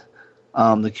amend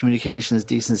the Communications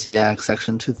Decency Act,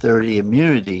 Section 230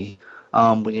 immunity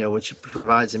which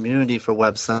provides immunity for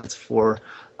websites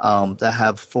that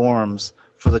have forums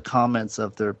for the comments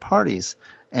of their parties,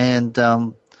 and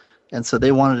so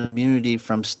they wanted immunity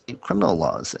from state criminal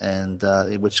laws, and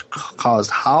which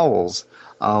caused howls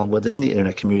within the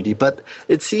internet community. But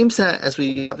it seems that as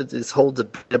we have this whole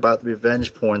debate about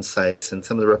revenge porn sites and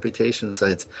some of the reputation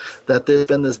sites, that there's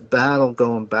been this battle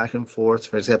going back and forth.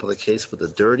 For example, the case with the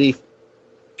Dirty,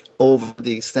 over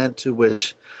the extent to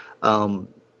which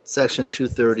Section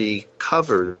 230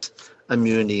 covers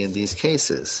immunity in these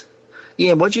cases.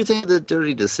 Ian, what do you think of the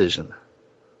Dirty decision?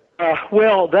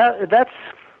 Well, that's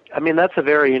a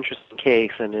very interesting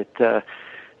case, and it,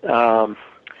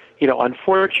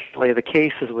 unfortunately, the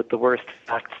cases with the worst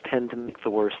facts tend to make the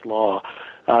worst law.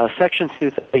 Section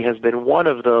 230 has been one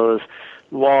of those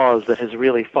laws that has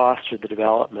really fostered the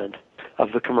development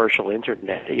of the commercial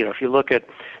internet. If you look at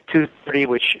 230,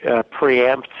 which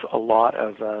preempts a lot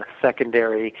of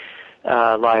secondary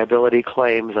liability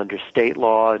claims under state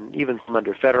law and even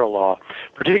under federal law,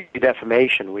 particularly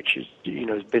defamation, which is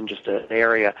has been just an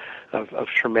area of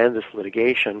tremendous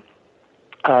litigation.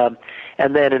 And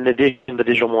then in addition, the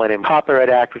Digital Millennium Copyright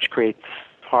Act, which creates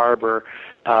harbor,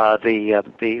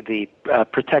 the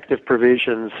protective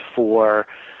provisions for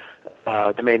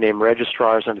domain name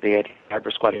registrars under the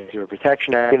Anti-Cyber Consumer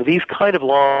Protection Act. These kind of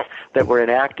laws that were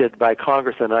enacted by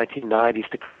Congress in the 1990s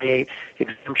to create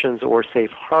exemptions or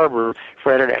safe harbor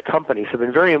for internet companies have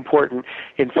been very important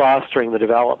in fostering the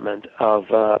development of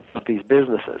these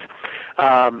businesses.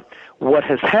 What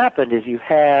has happened is you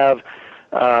have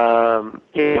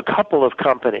a couple of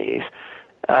companies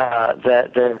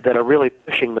that are really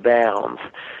pushing the bounds.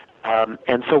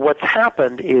 And so what's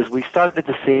happened is we started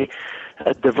to see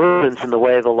a divergence in the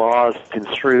way the law is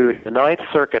construed. The Ninth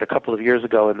Circuit a couple of years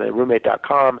ago in the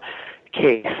Roommate.com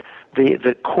case,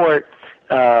 the court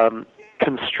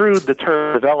construed the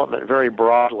term development very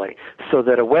broadly, so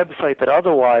that a website that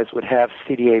otherwise would have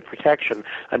CDA protection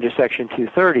under Section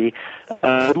 230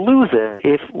 would lose it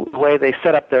if the way they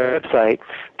set up their website,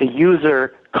 the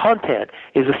user content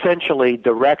is essentially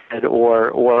directed or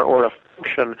a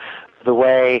function of the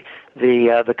way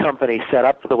the company set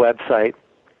up the website,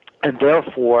 and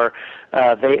therefore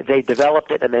they developed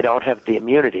it and they don't have the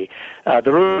immunity.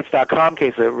 The Roommates.com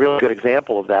case is a really good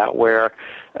example of that, where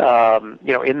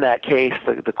in that case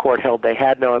the court held they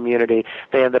had no immunity.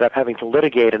 They ended up having to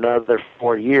litigate another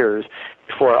 4 years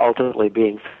before ultimately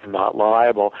being not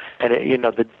liable. And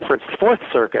the difference, Fourth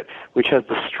Circuit, which has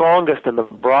the strongest and the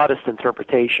broadest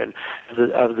interpretation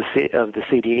of the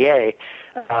CDA,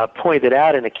 pointed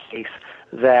out in a case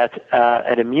that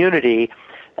an immunity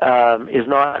is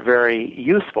not very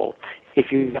useful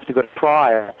if you have to go to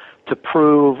trial to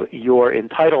prove your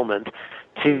entitlement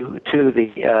to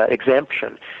the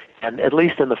exemption. And at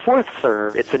least in the Fourth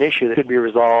Circuit, it's an issue that could be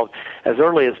resolved as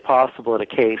early as possible in a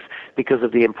case because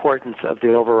of the importance of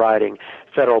the overriding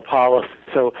federal policy.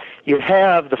 So you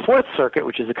have the Fourth Circuit,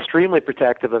 which is extremely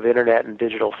protective of Internet and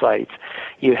digital sites.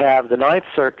 You have the Ninth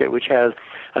Circuit, which has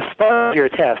a spongier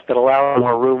test that allows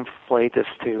more room for plaintiffs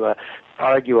to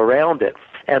argue around it.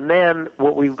 And then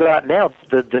what we've got now,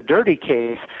 the Dirty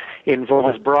case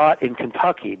was brought in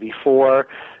Kentucky before,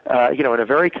 in a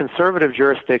very conservative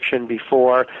jurisdiction,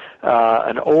 before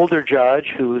an older judge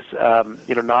who's,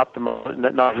 not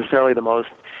necessarily the most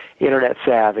internet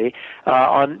savvy,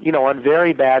 on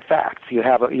very bad facts. You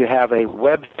have a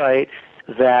website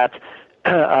that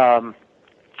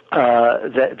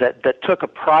that took a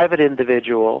private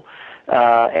individual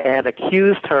and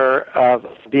accused her of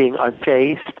being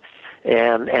unchaste,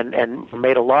 and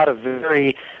made a lot of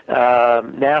very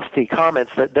nasty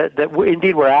comments that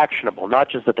indeed were actionable. Not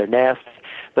just that they're nasty,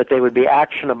 but they would be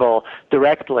actionable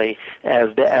directly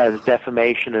as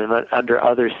defamation and under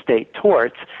other state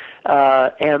torts.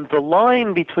 And the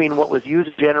line between what was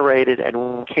user-generated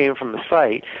and what came from the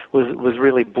site was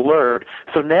really blurred.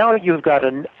 So now you've got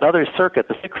another circuit,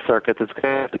 the Sixth Circuit, that's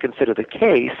going to have to consider the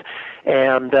case.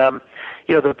 And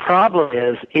the problem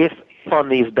is if on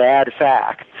these bad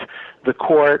facts the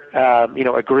court,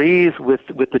 agrees with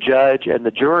the judge and the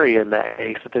jury in that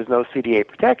case that there's no CDA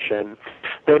protection,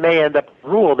 they may end up with a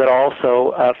rule that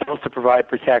also fails to provide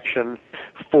protection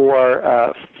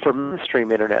for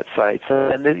mainstream internet sites.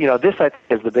 And this I think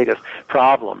is the biggest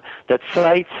problem. That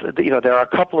sites, there are a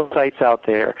couple of sites out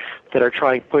there that are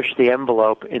trying to push the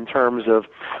envelope in terms of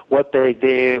what they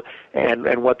do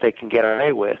and what they can get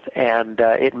away with, and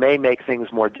it may make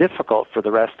things more difficult for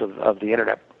the rest of the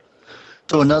internet.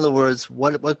 So in other words,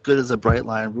 what good is a bright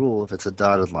line rule if it's a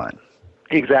dotted line?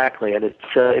 Exactly, and it's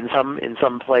in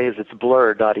some plays it's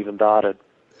blurred, not even dotted.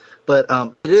 But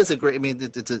it is a great. I mean,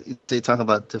 they talk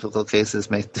about difficult cases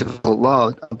make difficult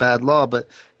law, bad law. But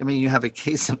I mean, you have a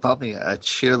case involving a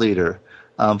cheerleader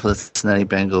for the Cincinnati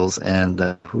Bengals,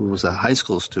 and who was a high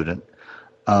school student.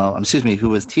 Who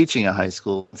was teaching a high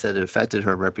school, said it affected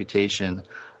her reputation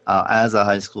as a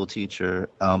high school teacher.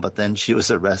 But then she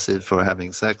was arrested for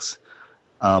having sex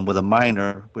with a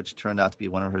minor, which turned out to be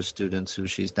one of her students, who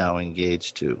she's now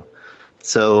engaged to.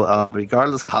 So,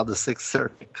 regardless of how the Sixth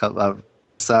Circuit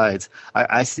decides,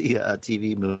 I see a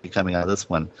TV movie coming out of this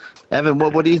one. Evan,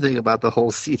 what do you think about the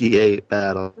whole CDA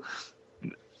battle?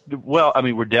 Well, I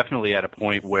mean, we're definitely at a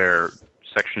point where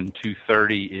Section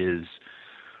 230 is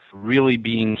really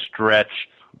being stretched.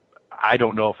 I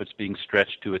don't know if it's being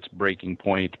stretched to its breaking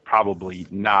point. Probably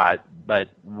not. But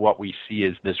what we see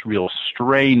is this real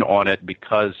strain on it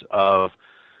because of,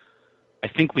 I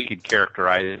think we could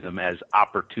characterize them as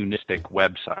opportunistic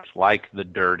websites like The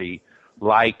Dirty,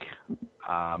 like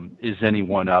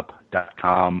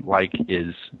IsAnyoneUp.com, like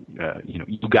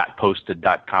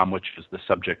YouGotPosted.com, which is the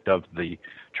subject of the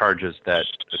charges that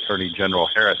Attorney General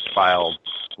Harris filed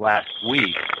last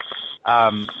week.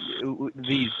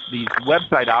 These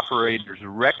website operators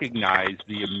recognize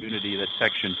the immunity that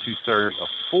Section 230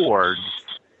 affords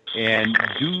and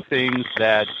do things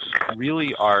that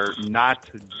really are not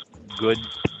good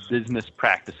business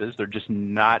practices. They're just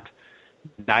not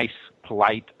nice,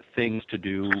 polite things to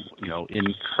do,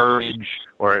 encourage,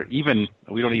 or even,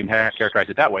 we don't even have to characterize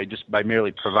it that way, just by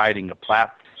merely providing a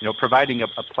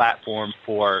platform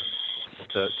for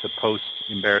to post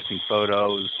embarrassing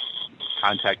photos,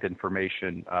 contact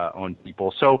information on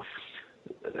people. So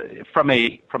from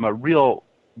a real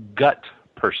gut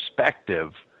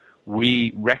perspective,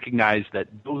 we recognize that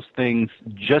those things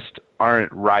just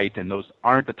aren't right, and those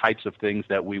aren't the types of things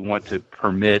that we want to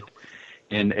permit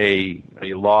in a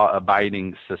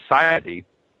law-abiding society.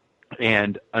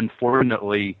 And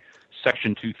unfortunately,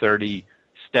 Section 230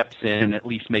 steps in and at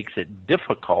least makes it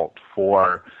difficult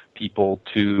for people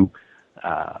to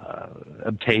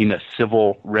obtain a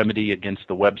civil remedy against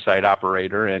the website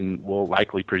operator, and will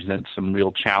likely present some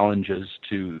real challenges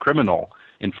to criminal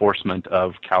enforcement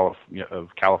of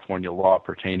California law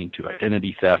pertaining to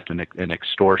identity theft and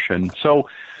extortion. So,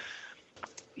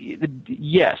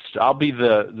 yes, I'll be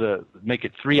make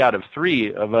it 3 out of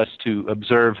 3 of us to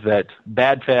observe that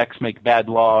bad facts make bad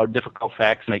law, difficult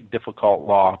facts make difficult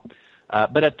law.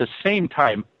 But at the same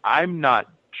time, I'm not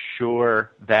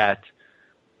sure that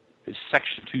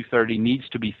Section 230 needs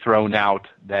to be thrown out,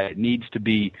 that it needs to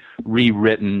be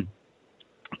rewritten.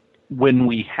 When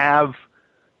we have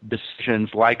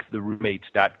decisions like the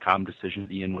roommates.com decision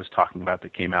Ian was talking about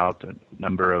that came out a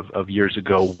number of years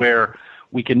ago, where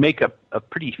we can make a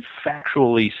pretty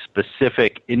factually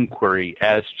specific inquiry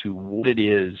as to what it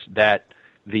is that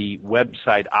the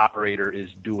website operator is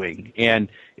doing. And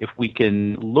if we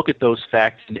can look at those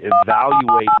facts and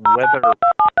evaluate whether what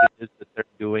it is that they're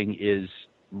doing is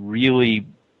really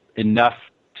enough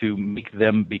to make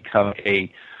them become a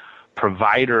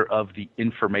provider of the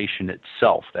information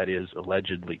itself, that is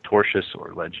allegedly tortious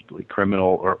or allegedly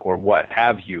criminal or what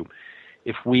have you,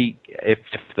 if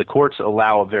the courts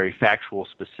allow a very factual,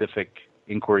 specific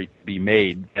inquiry to be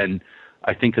made, then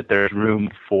I think that there's room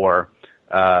for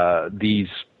these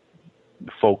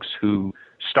folks who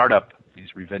start up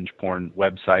these revenge porn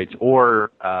websites or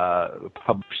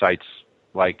public sites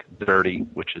like Dirty,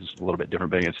 which is a little bit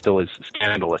different, but it still is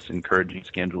scandalous, encouraging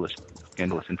scandalous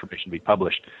information to be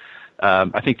published.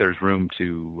 I think there's room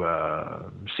to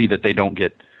see that they don't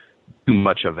get too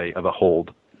much of a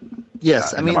hold.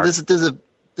 Yes, I mean, there's a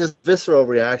visceral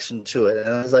reaction to it,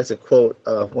 and I'd like to quote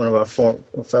one of our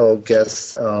fellow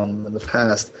guests in the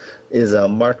past is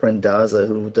Mark Randazza,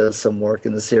 who does some work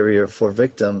in this area for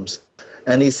victims,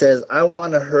 and he says, "I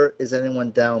want to hurt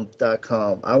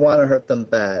IsAnyoneDown.com. I want to hurt them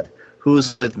bad.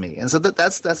 Who's with me?" And so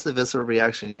that's the visceral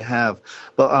reaction you have.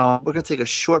 But we're going to take a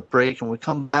short break, and when we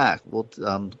come back, we'll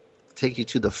take you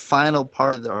to the final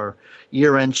part of our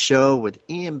year-end show with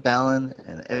Ian Ballin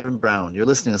and Evan Brown. You're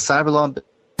listening to Cyberlaw.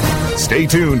 Stay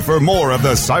tuned for more of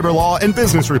the Cyberlaw and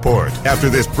Business Report after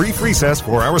this brief recess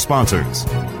for our sponsors.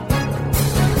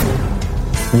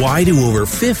 Why do over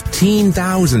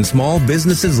 15,000 small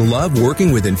businesses love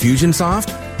working with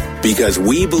Infusionsoft? Because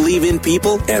we believe in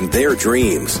people and their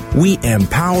dreams. We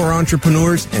empower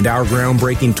entrepreneurs, and our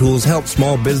groundbreaking tools help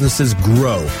small businesses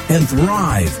grow and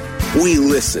thrive. We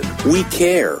listen. We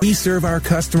care. We serve our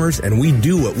customers, and we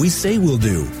do what we say we'll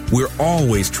do. We're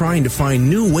always trying to find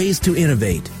new ways to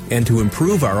innovate and to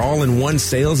improve our all-in-one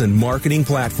sales and marketing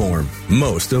platform.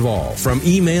 Most of all, from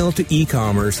email to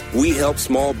e-commerce, we help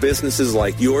small businesses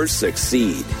like yours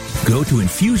succeed. Go to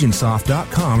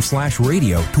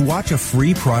Infusionsoft.com/radio to watch a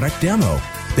free product demo.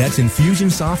 That's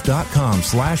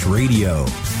Infusionsoft.com/radio.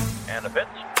 And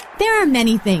events. There are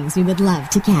many things we would love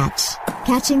to catch.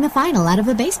 Catching the final out of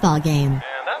a baseball game. And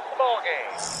that's the ball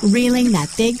game. Reeling that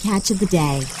big catch of the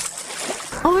day.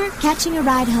 Or catching a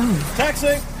ride home.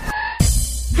 Taxi.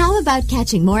 How about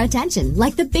catching more attention,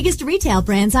 like the biggest retail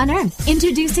brands on earth?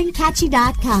 Introducing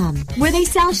Catchy.com, where they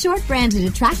sell short-branded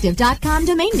attractive.com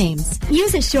domain names.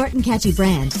 Use a short and catchy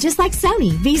brand, just like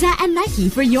Sony, Visa, and Nike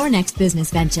for your next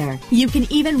business venture. You can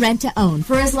even rent to own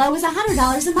for as low as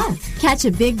 $100 a month. Catch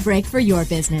a big break for your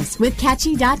business with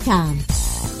Catchy.com.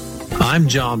 I'm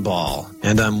John Ball,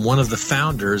 and I'm one of the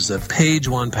founders of Page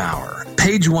One Power.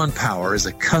 Page One Power is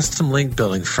a custom link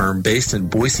building firm based in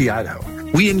Boise, Idaho.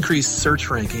 We increase search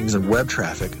rankings and web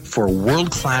traffic for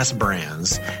world-class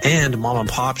brands and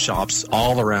mom-and-pop shops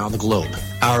all around the globe.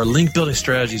 Our link building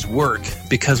strategies work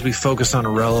because we focus on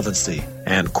relevancy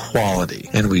and quality,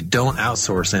 and we don't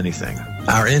outsource anything.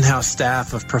 Our in-house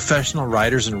staff of professional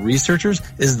writers and researchers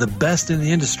is the best in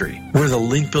the industry. We're the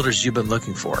link builders you've been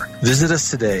looking for. Visit us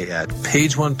today at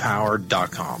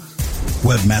pageonepower.com.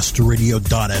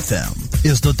 Webmasterradio.fm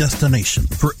is the destination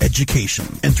for education,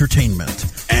 entertainment,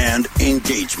 and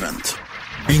engagement.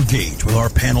 Engage with our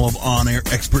panel of on-air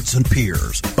experts and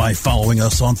peers by following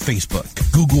us on Facebook,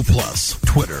 Google+,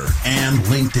 Twitter, and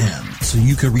LinkedIn, so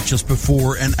you can reach us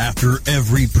before and after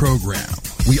every program.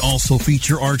 We also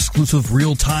feature our exclusive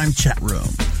real-time chat room,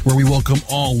 where we welcome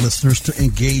all listeners to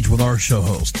engage with our show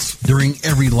hosts during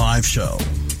every live show.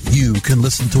 You can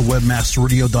listen to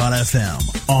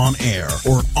webmasterradio.fm on air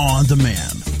or on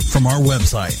demand from our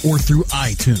website or through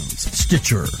iTunes,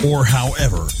 Stitcher, or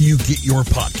however you get your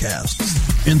podcasts.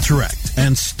 Interact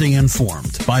and stay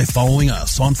informed by following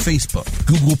us on Facebook,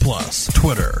 Google+,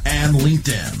 Twitter, and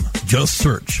LinkedIn. Just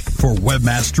search for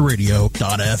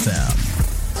webmasterradio.fm.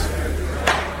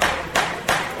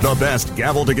 The best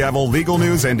gavel-to-gavel legal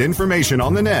news and information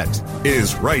on the net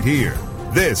is right here.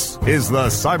 This is the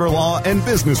Cyber Law and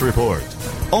Business Report,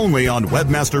 only on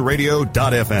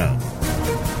webmasterradio.fm.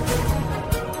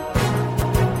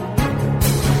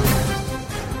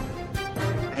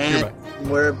 And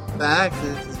we're back.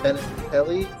 This is Bennett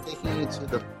Kelly taking you to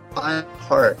the final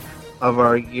part of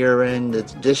our year-end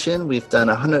edition. We've done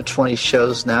 120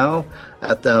 shows now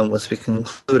at as we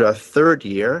conclude our third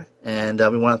year, and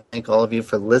we want to thank all of you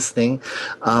for listening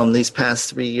these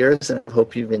past 3 years, and I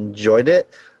hope you've enjoyed it.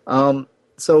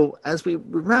 So as we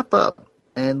wrap up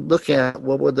and look at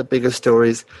what were the bigger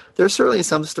stories, there's certainly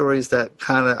some stories that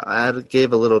kind of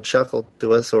gave a little chuckle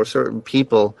to us, or certain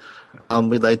people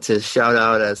we'd like to shout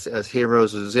out as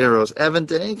heroes or zeros. Evan,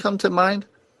 did any come to mind?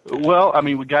 Well, I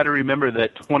mean, we got to remember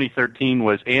that 2013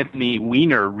 was Anthony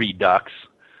Weiner Redux.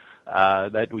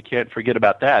 That we can't forget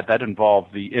about that. That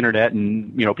involved the internet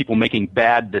and people making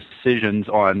bad decisions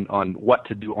on what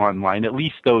to do online. At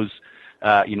least those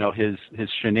his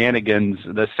shenanigans.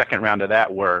 The second round of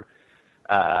that were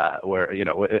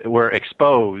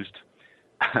exposed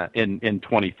in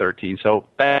 2013. So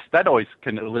that always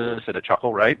can elicit a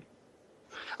chuckle, right?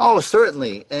 Oh,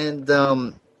 certainly, and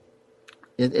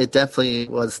it definitely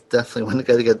was one that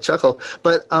got to get a chuckle.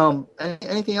 But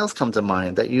anything else come to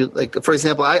mind that you like? For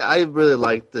example, I really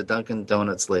liked the Dunkin'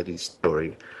 Donuts lady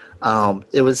story.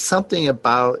 It was something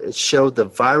about it showed the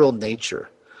viral nature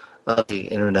of the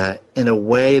internet in a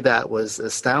way that was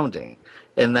astounding,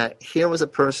 and that here was a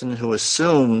person who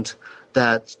assumed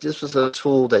that this was a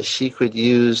tool that she could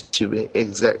use to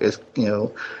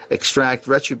extract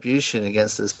retribution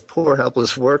against this poor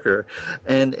helpless worker,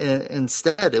 and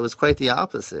instead it was quite the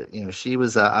opposite. She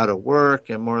was out of work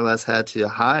and more or less had to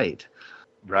hide.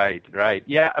 Right.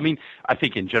 Yeah, I mean, I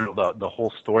think in general the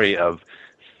whole story of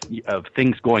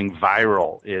things going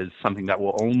viral is something that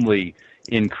will only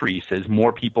increase as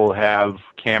more people have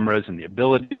cameras and the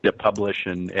ability to publish,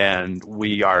 and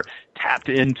we are tapped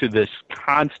into this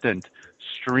constant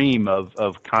stream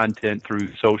of content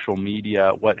through social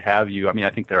media, what have you. I mean,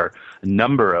 I think there are a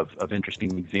number of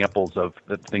interesting examples of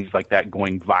things like that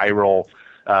going viral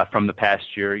from the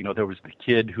past year. There was the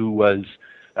kid who was,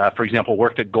 for example,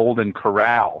 worked at Golden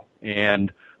Corral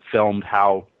and filmed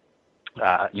how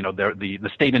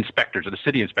the state inspectors or the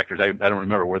city inspectors, I don't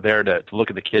remember, were there to look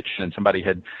at the kitchen, and somebody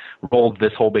had rolled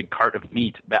this whole big cart of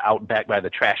meat out back by the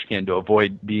trash can to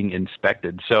avoid being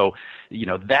inspected. So,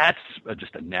 that's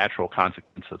just a natural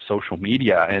consequence of social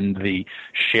media and the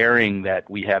sharing that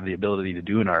we have the ability to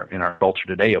do in our culture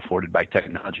today, afforded by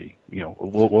technology.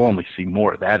 We'll only see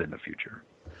more of that in the future.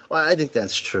 Well, I think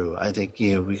that's true. I think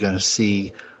we're going to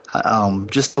see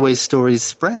just the way stories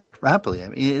spread rapidly. I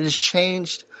mean, it has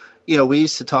changed. We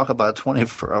used to talk about a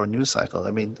 24-hour news cycle.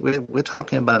 I mean, we're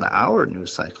talking about an hour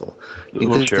news cycle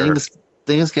because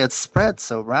things get spread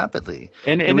so rapidly.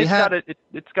 And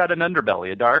it's got an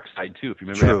underbelly, a dark side too. If you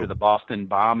remember after the Boston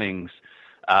bombings,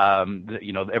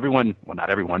 everyone, well, not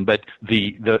everyone, but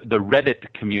the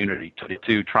Reddit community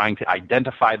to trying to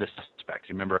identify the suspects.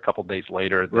 You remember a couple days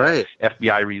later, the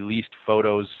FBI released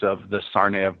photos of the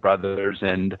Tsarnaev brothers,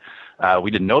 and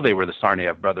we didn't know they were the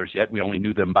Tsarnaev brothers yet. We only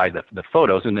knew them by the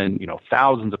photos. And then,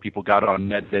 thousands of people got on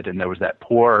Reddit, and there was that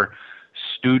poor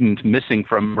student missing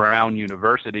from Brown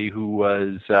University who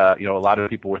was, a lot of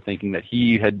people were thinking that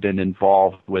he had been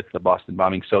involved with the Boston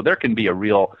bombing. So there can be a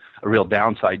real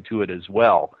downside to it as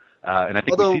well. And I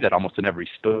think we see that almost in every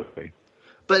story.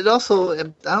 But it also, I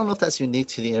don't know if that's unique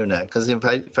to the internet, because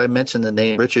if I mention the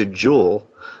name Richard Jewell,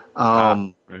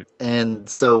 and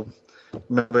so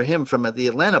remember him from the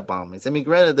Atlanta bombings. I mean,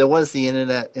 granted, there was the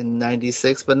internet in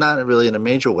 '96, but not really in a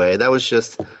major way. That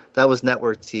was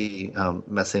Network T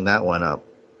messing that one up.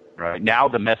 Right. Now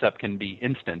the mess up can be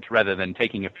instant rather than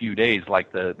taking a few days,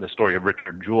 like the story of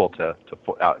Richard Jewell to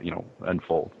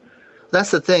unfold.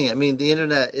 That's the thing. I mean, the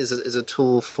internet is a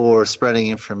tool for spreading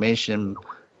information,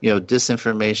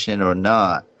 disinformation or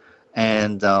not,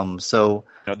 and so.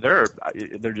 There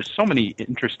are just so many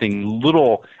interesting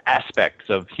little aspects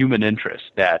of human interest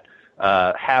that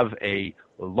have a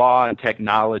law and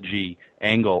technology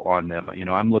angle on them.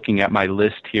 I'm looking at my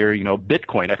list here.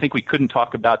 Bitcoin. I think we couldn't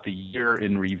talk about the year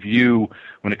in review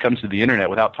when it comes to the internet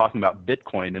without talking about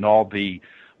Bitcoin and all the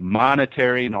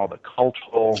monetary and all the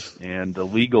cultural and the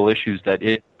legal issues that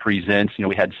it presents.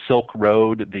 We had Silk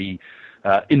Road, the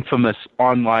infamous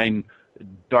online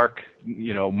dark,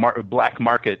 black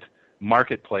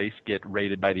marketplace get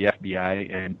raided by the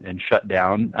FBI and shut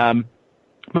down.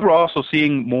 But we're also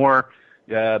seeing more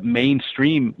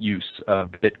mainstream use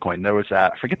of Bitcoin. There was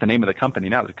I forget the name of the company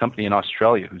now. There's a company in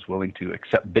Australia who's willing to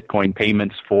accept Bitcoin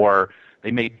payments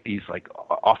they make these like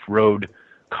off-road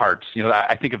carts.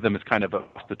 I think of them as kind of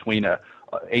between a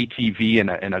ATV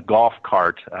and a golf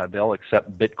cart. They'll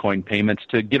accept Bitcoin payments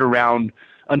to get around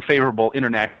unfavorable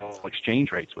international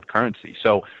exchange rates with currency.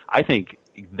 So I think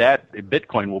that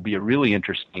Bitcoin will be a really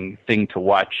interesting thing to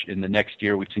watch in the next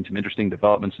year. We've seen some interesting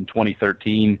developments in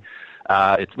 2013.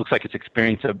 It looks like it's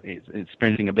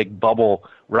experiencing a big bubble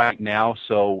right now.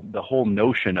 So the whole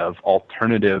notion of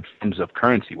alternative forms of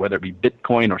currency, whether it be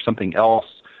Bitcoin or something else,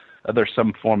 there's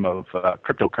some form of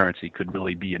cryptocurrency could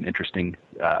really be an interesting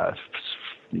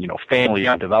family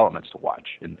of developments to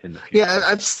watch in the future. Yeah,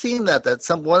 I've seen that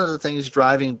one of the things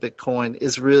driving Bitcoin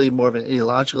is really more of an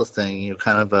ideological thing,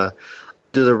 kind of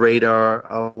to the radar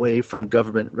away from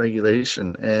government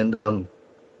regulation. And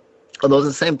although at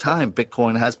the same time,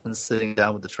 Bitcoin has been sitting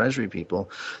down with the Treasury people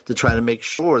to try to make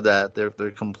sure that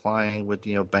they're complying with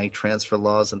bank transfer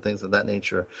laws and things of that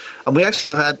nature. And we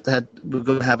actually we were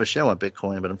going to have a show on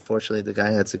Bitcoin, but unfortunately the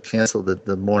guy had to cancel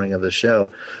the morning of the show.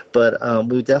 But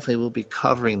we definitely will be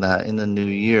covering that in the new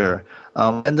year.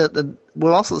 And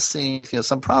we're also seeing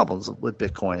some problems with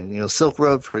Bitcoin. Silk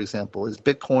Road, for example, is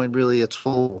Bitcoin really a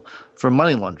tool for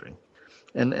money laundering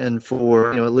and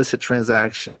for illicit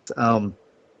transactions?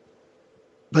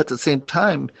 But at the same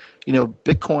time,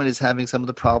 Bitcoin is having some of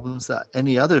the problems that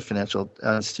any other financial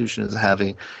institution is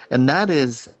having, and that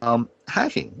is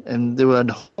hacking. And there were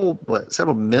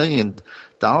several $1 million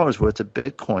worth of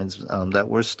Bitcoins that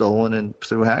were stolen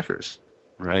through hackers.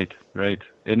 Right.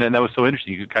 And then that was so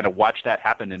interesting. You could kind of watch that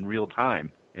happen in real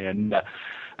time. And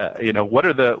what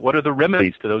are the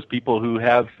remedies to those people who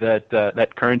have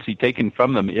that currency taken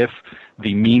from them if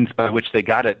the means by which they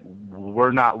got it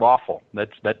were not lawful?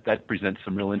 That presents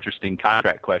some real interesting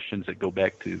contract questions that go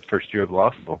back to first year of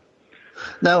law school.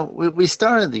 Now, we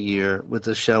started the year with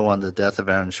a show on the death of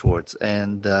Aaron Swartz,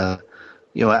 and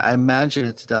I imagine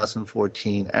in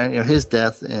 2014, and his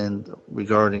death and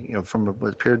regarding from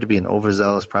what appeared to be an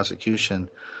overzealous prosecution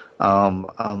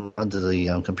under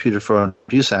the Computer Fraud and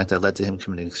Abuse Act that led to him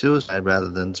committing suicide rather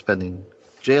than spending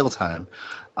jail time,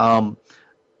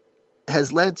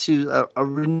 has led to a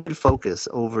renewed focus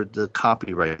over the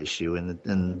copyright issue,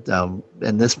 and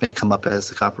this may come up as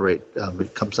the copyright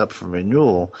comes up for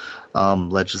renewal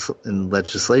in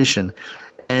legislation.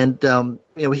 And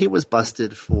he was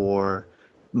busted for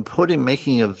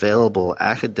making available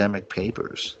academic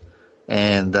papers,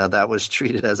 and that was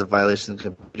treated as a violation of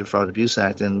the Computer Fraud Abuse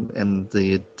Act, and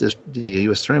the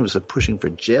U.S. Attorney was pushing for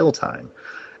jail time,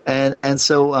 and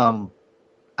so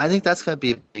I think that's going to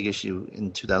be a big issue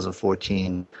in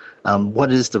 2014.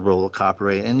 What is the role of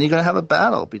copyright? And you're going to have a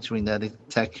battle between that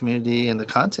tech community and the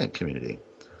content community,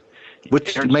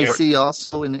 which you may see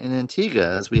also in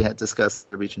Antigua, as we had discussed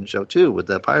in the Region Show too, with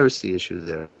the piracy issue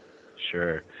there.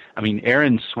 Sure. I mean,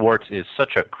 Aaron Swartz is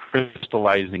such a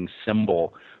crystallizing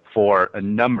symbol for a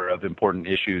number of important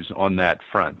issues on that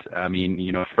front. I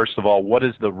mean, first of all, what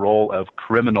is the role of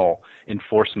criminal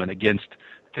enforcement against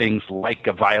things like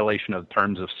a violation of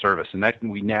terms of service? And that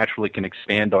we naturally can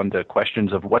expand onto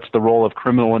questions of what's the role of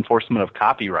criminal enforcement of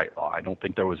copyright law. I don't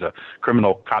think there was a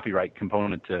criminal copyright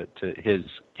component to his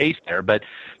case there, but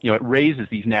it raises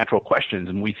these natural questions.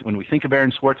 And when we think of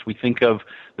Aaron Swartz, we think of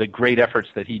the great efforts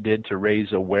that he did to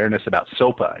raise awareness about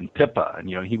SOPA and PIPA, and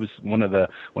he was one of the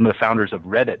founders of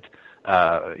Reddit.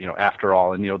 After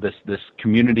all, and this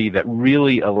community that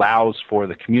really allows for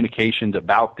the communications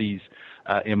about these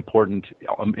important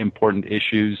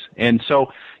issues. And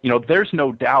so, there's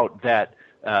no doubt that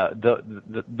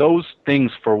those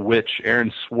things for which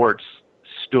Aaron Swartz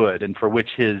stood and for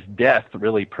which his death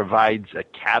really provides a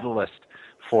catalyst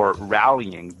for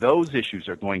rallying, those issues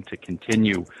are going to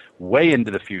continue way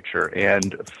into the future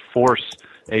and force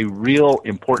a real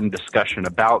important discussion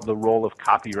about the role of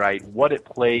copyright, what it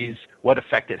plays, what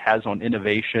effect it has on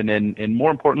innovation, and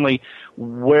more importantly,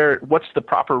 what's the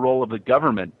proper role of the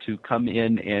government to come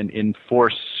in and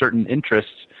enforce certain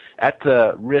interests at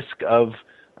the risk of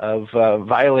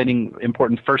violating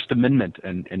important First Amendment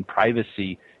and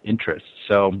privacy interests.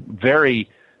 So very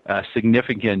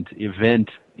significant event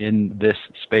in this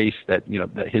space that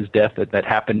his death that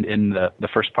happened in the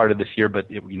first part of this year, but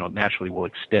it naturally will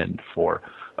extend for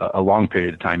a long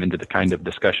period of time into the kind of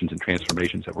discussions and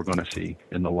transformations that we're going to see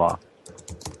in the law.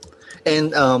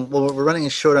 And we're running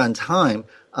short on time,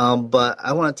 but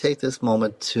I want to take this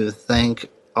moment to thank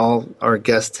all our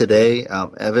guests today,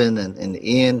 Evan and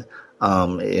Ian.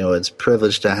 It's a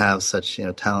privilege to have such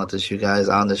talent as you guys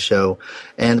on the show,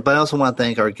 but I also want to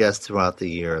thank our guests throughout the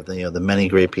year. The many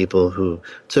great people who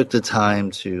took the time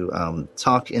to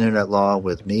talk internet law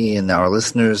with me and our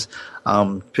listeners.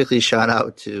 Particularly shout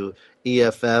out to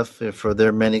EFF for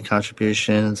their many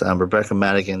contributions. Rebecca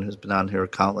Madigan, who's been on here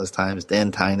countless times.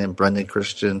 Dan Tynan, Brendan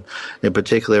Christian, in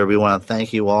particular. We want to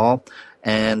thank you all.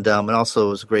 And also, it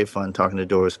was great fun talking to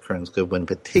Doris Kearns Goodwin,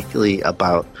 particularly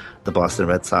about the Boston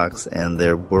Red Sox and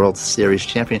their World Series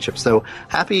championship. So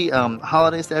happy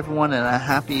holidays to everyone, and a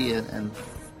happy and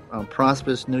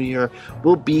prosperous New Year.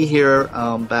 We'll be here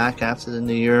back after the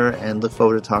New Year and look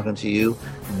forward to talking to you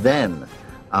then.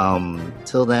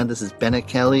 Till then, this is Bennett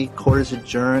Kelly. Quarters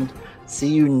adjourned. See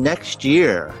you next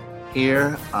year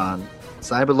here on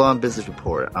Cyber Law and Business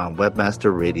Report on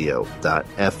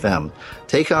webmasterradio.fm.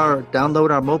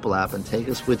 Download our mobile app and take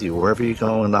us with you wherever you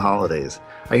go in the holidays.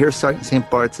 I hear St.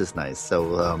 Bart's is nice,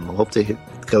 so hope to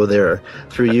go there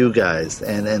through you guys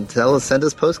and send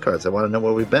us postcards. I want to know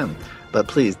where we've been. But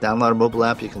please download our mobile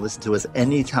app. You can listen to us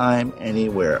anytime,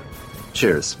 anywhere.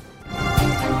 Cheers.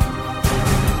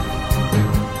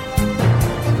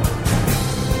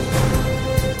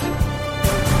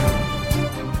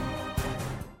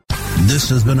 This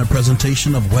has been a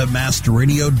presentation of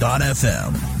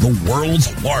WebmasterRadio.fm, the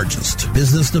world's largest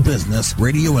business-to-business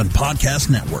radio and podcast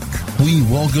network. We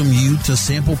welcome you to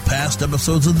sample past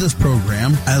episodes of this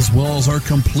program, as well as our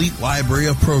complete library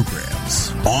of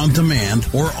programs, on demand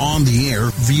or on the air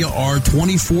via our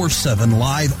 24/7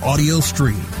 live audio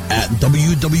stream at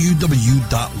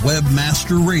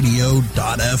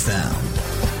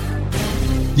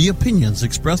www.webmasterradio.fm. The opinions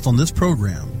expressed on this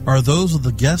program are those of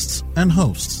the guests and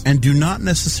hosts and do not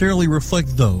necessarily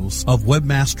reflect those of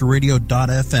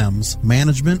WebmasterRadio.fm's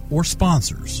management or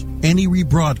sponsors. Any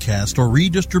rebroadcast or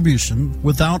redistribution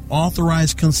without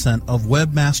authorized consent of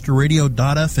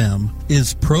WebmasterRadio.fm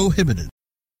is prohibited.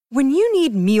 When you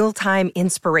need mealtime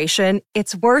inspiration,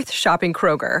 it's worth shopping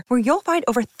Kroger, where you'll find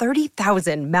over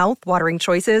 30,000 mouth-watering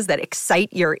choices that excite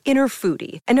your inner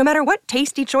foodie. And no matter what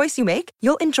tasty choice you make,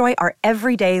 you'll enjoy our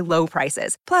everyday low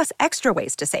prices, plus extra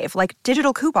ways to save, like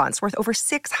digital coupons worth over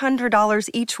 $600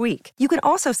 each week. You can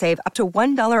also save up to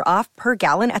 $1 off per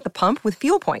gallon at the pump with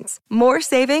fuel points. More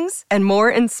savings and more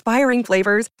inspiring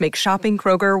flavors make shopping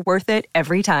Kroger worth it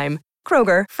every time.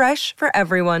 Kroger, fresh for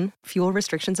everyone. Fuel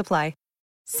restrictions apply.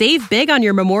 Save big on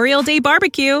your Memorial Day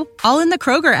barbecue, all in the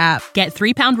Kroger app. Get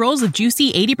 3-pound rolls of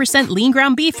juicy 80% lean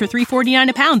ground beef for $3.49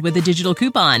 a pound with a digital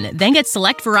coupon. Then get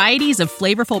select varieties of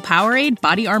flavorful Powerade,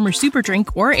 Body Armor Super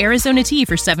Drink, or Arizona tea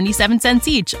for 77 cents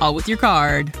each, all with your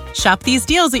card. Shop these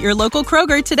deals at your local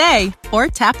Kroger today, or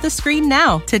tap the screen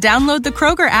now to download the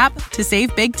Kroger app to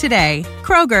save big today.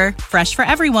 Kroger, fresh for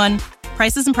everyone.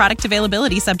 Prices and product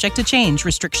availability subject to change.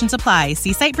 Restrictions apply.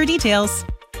 See site for details.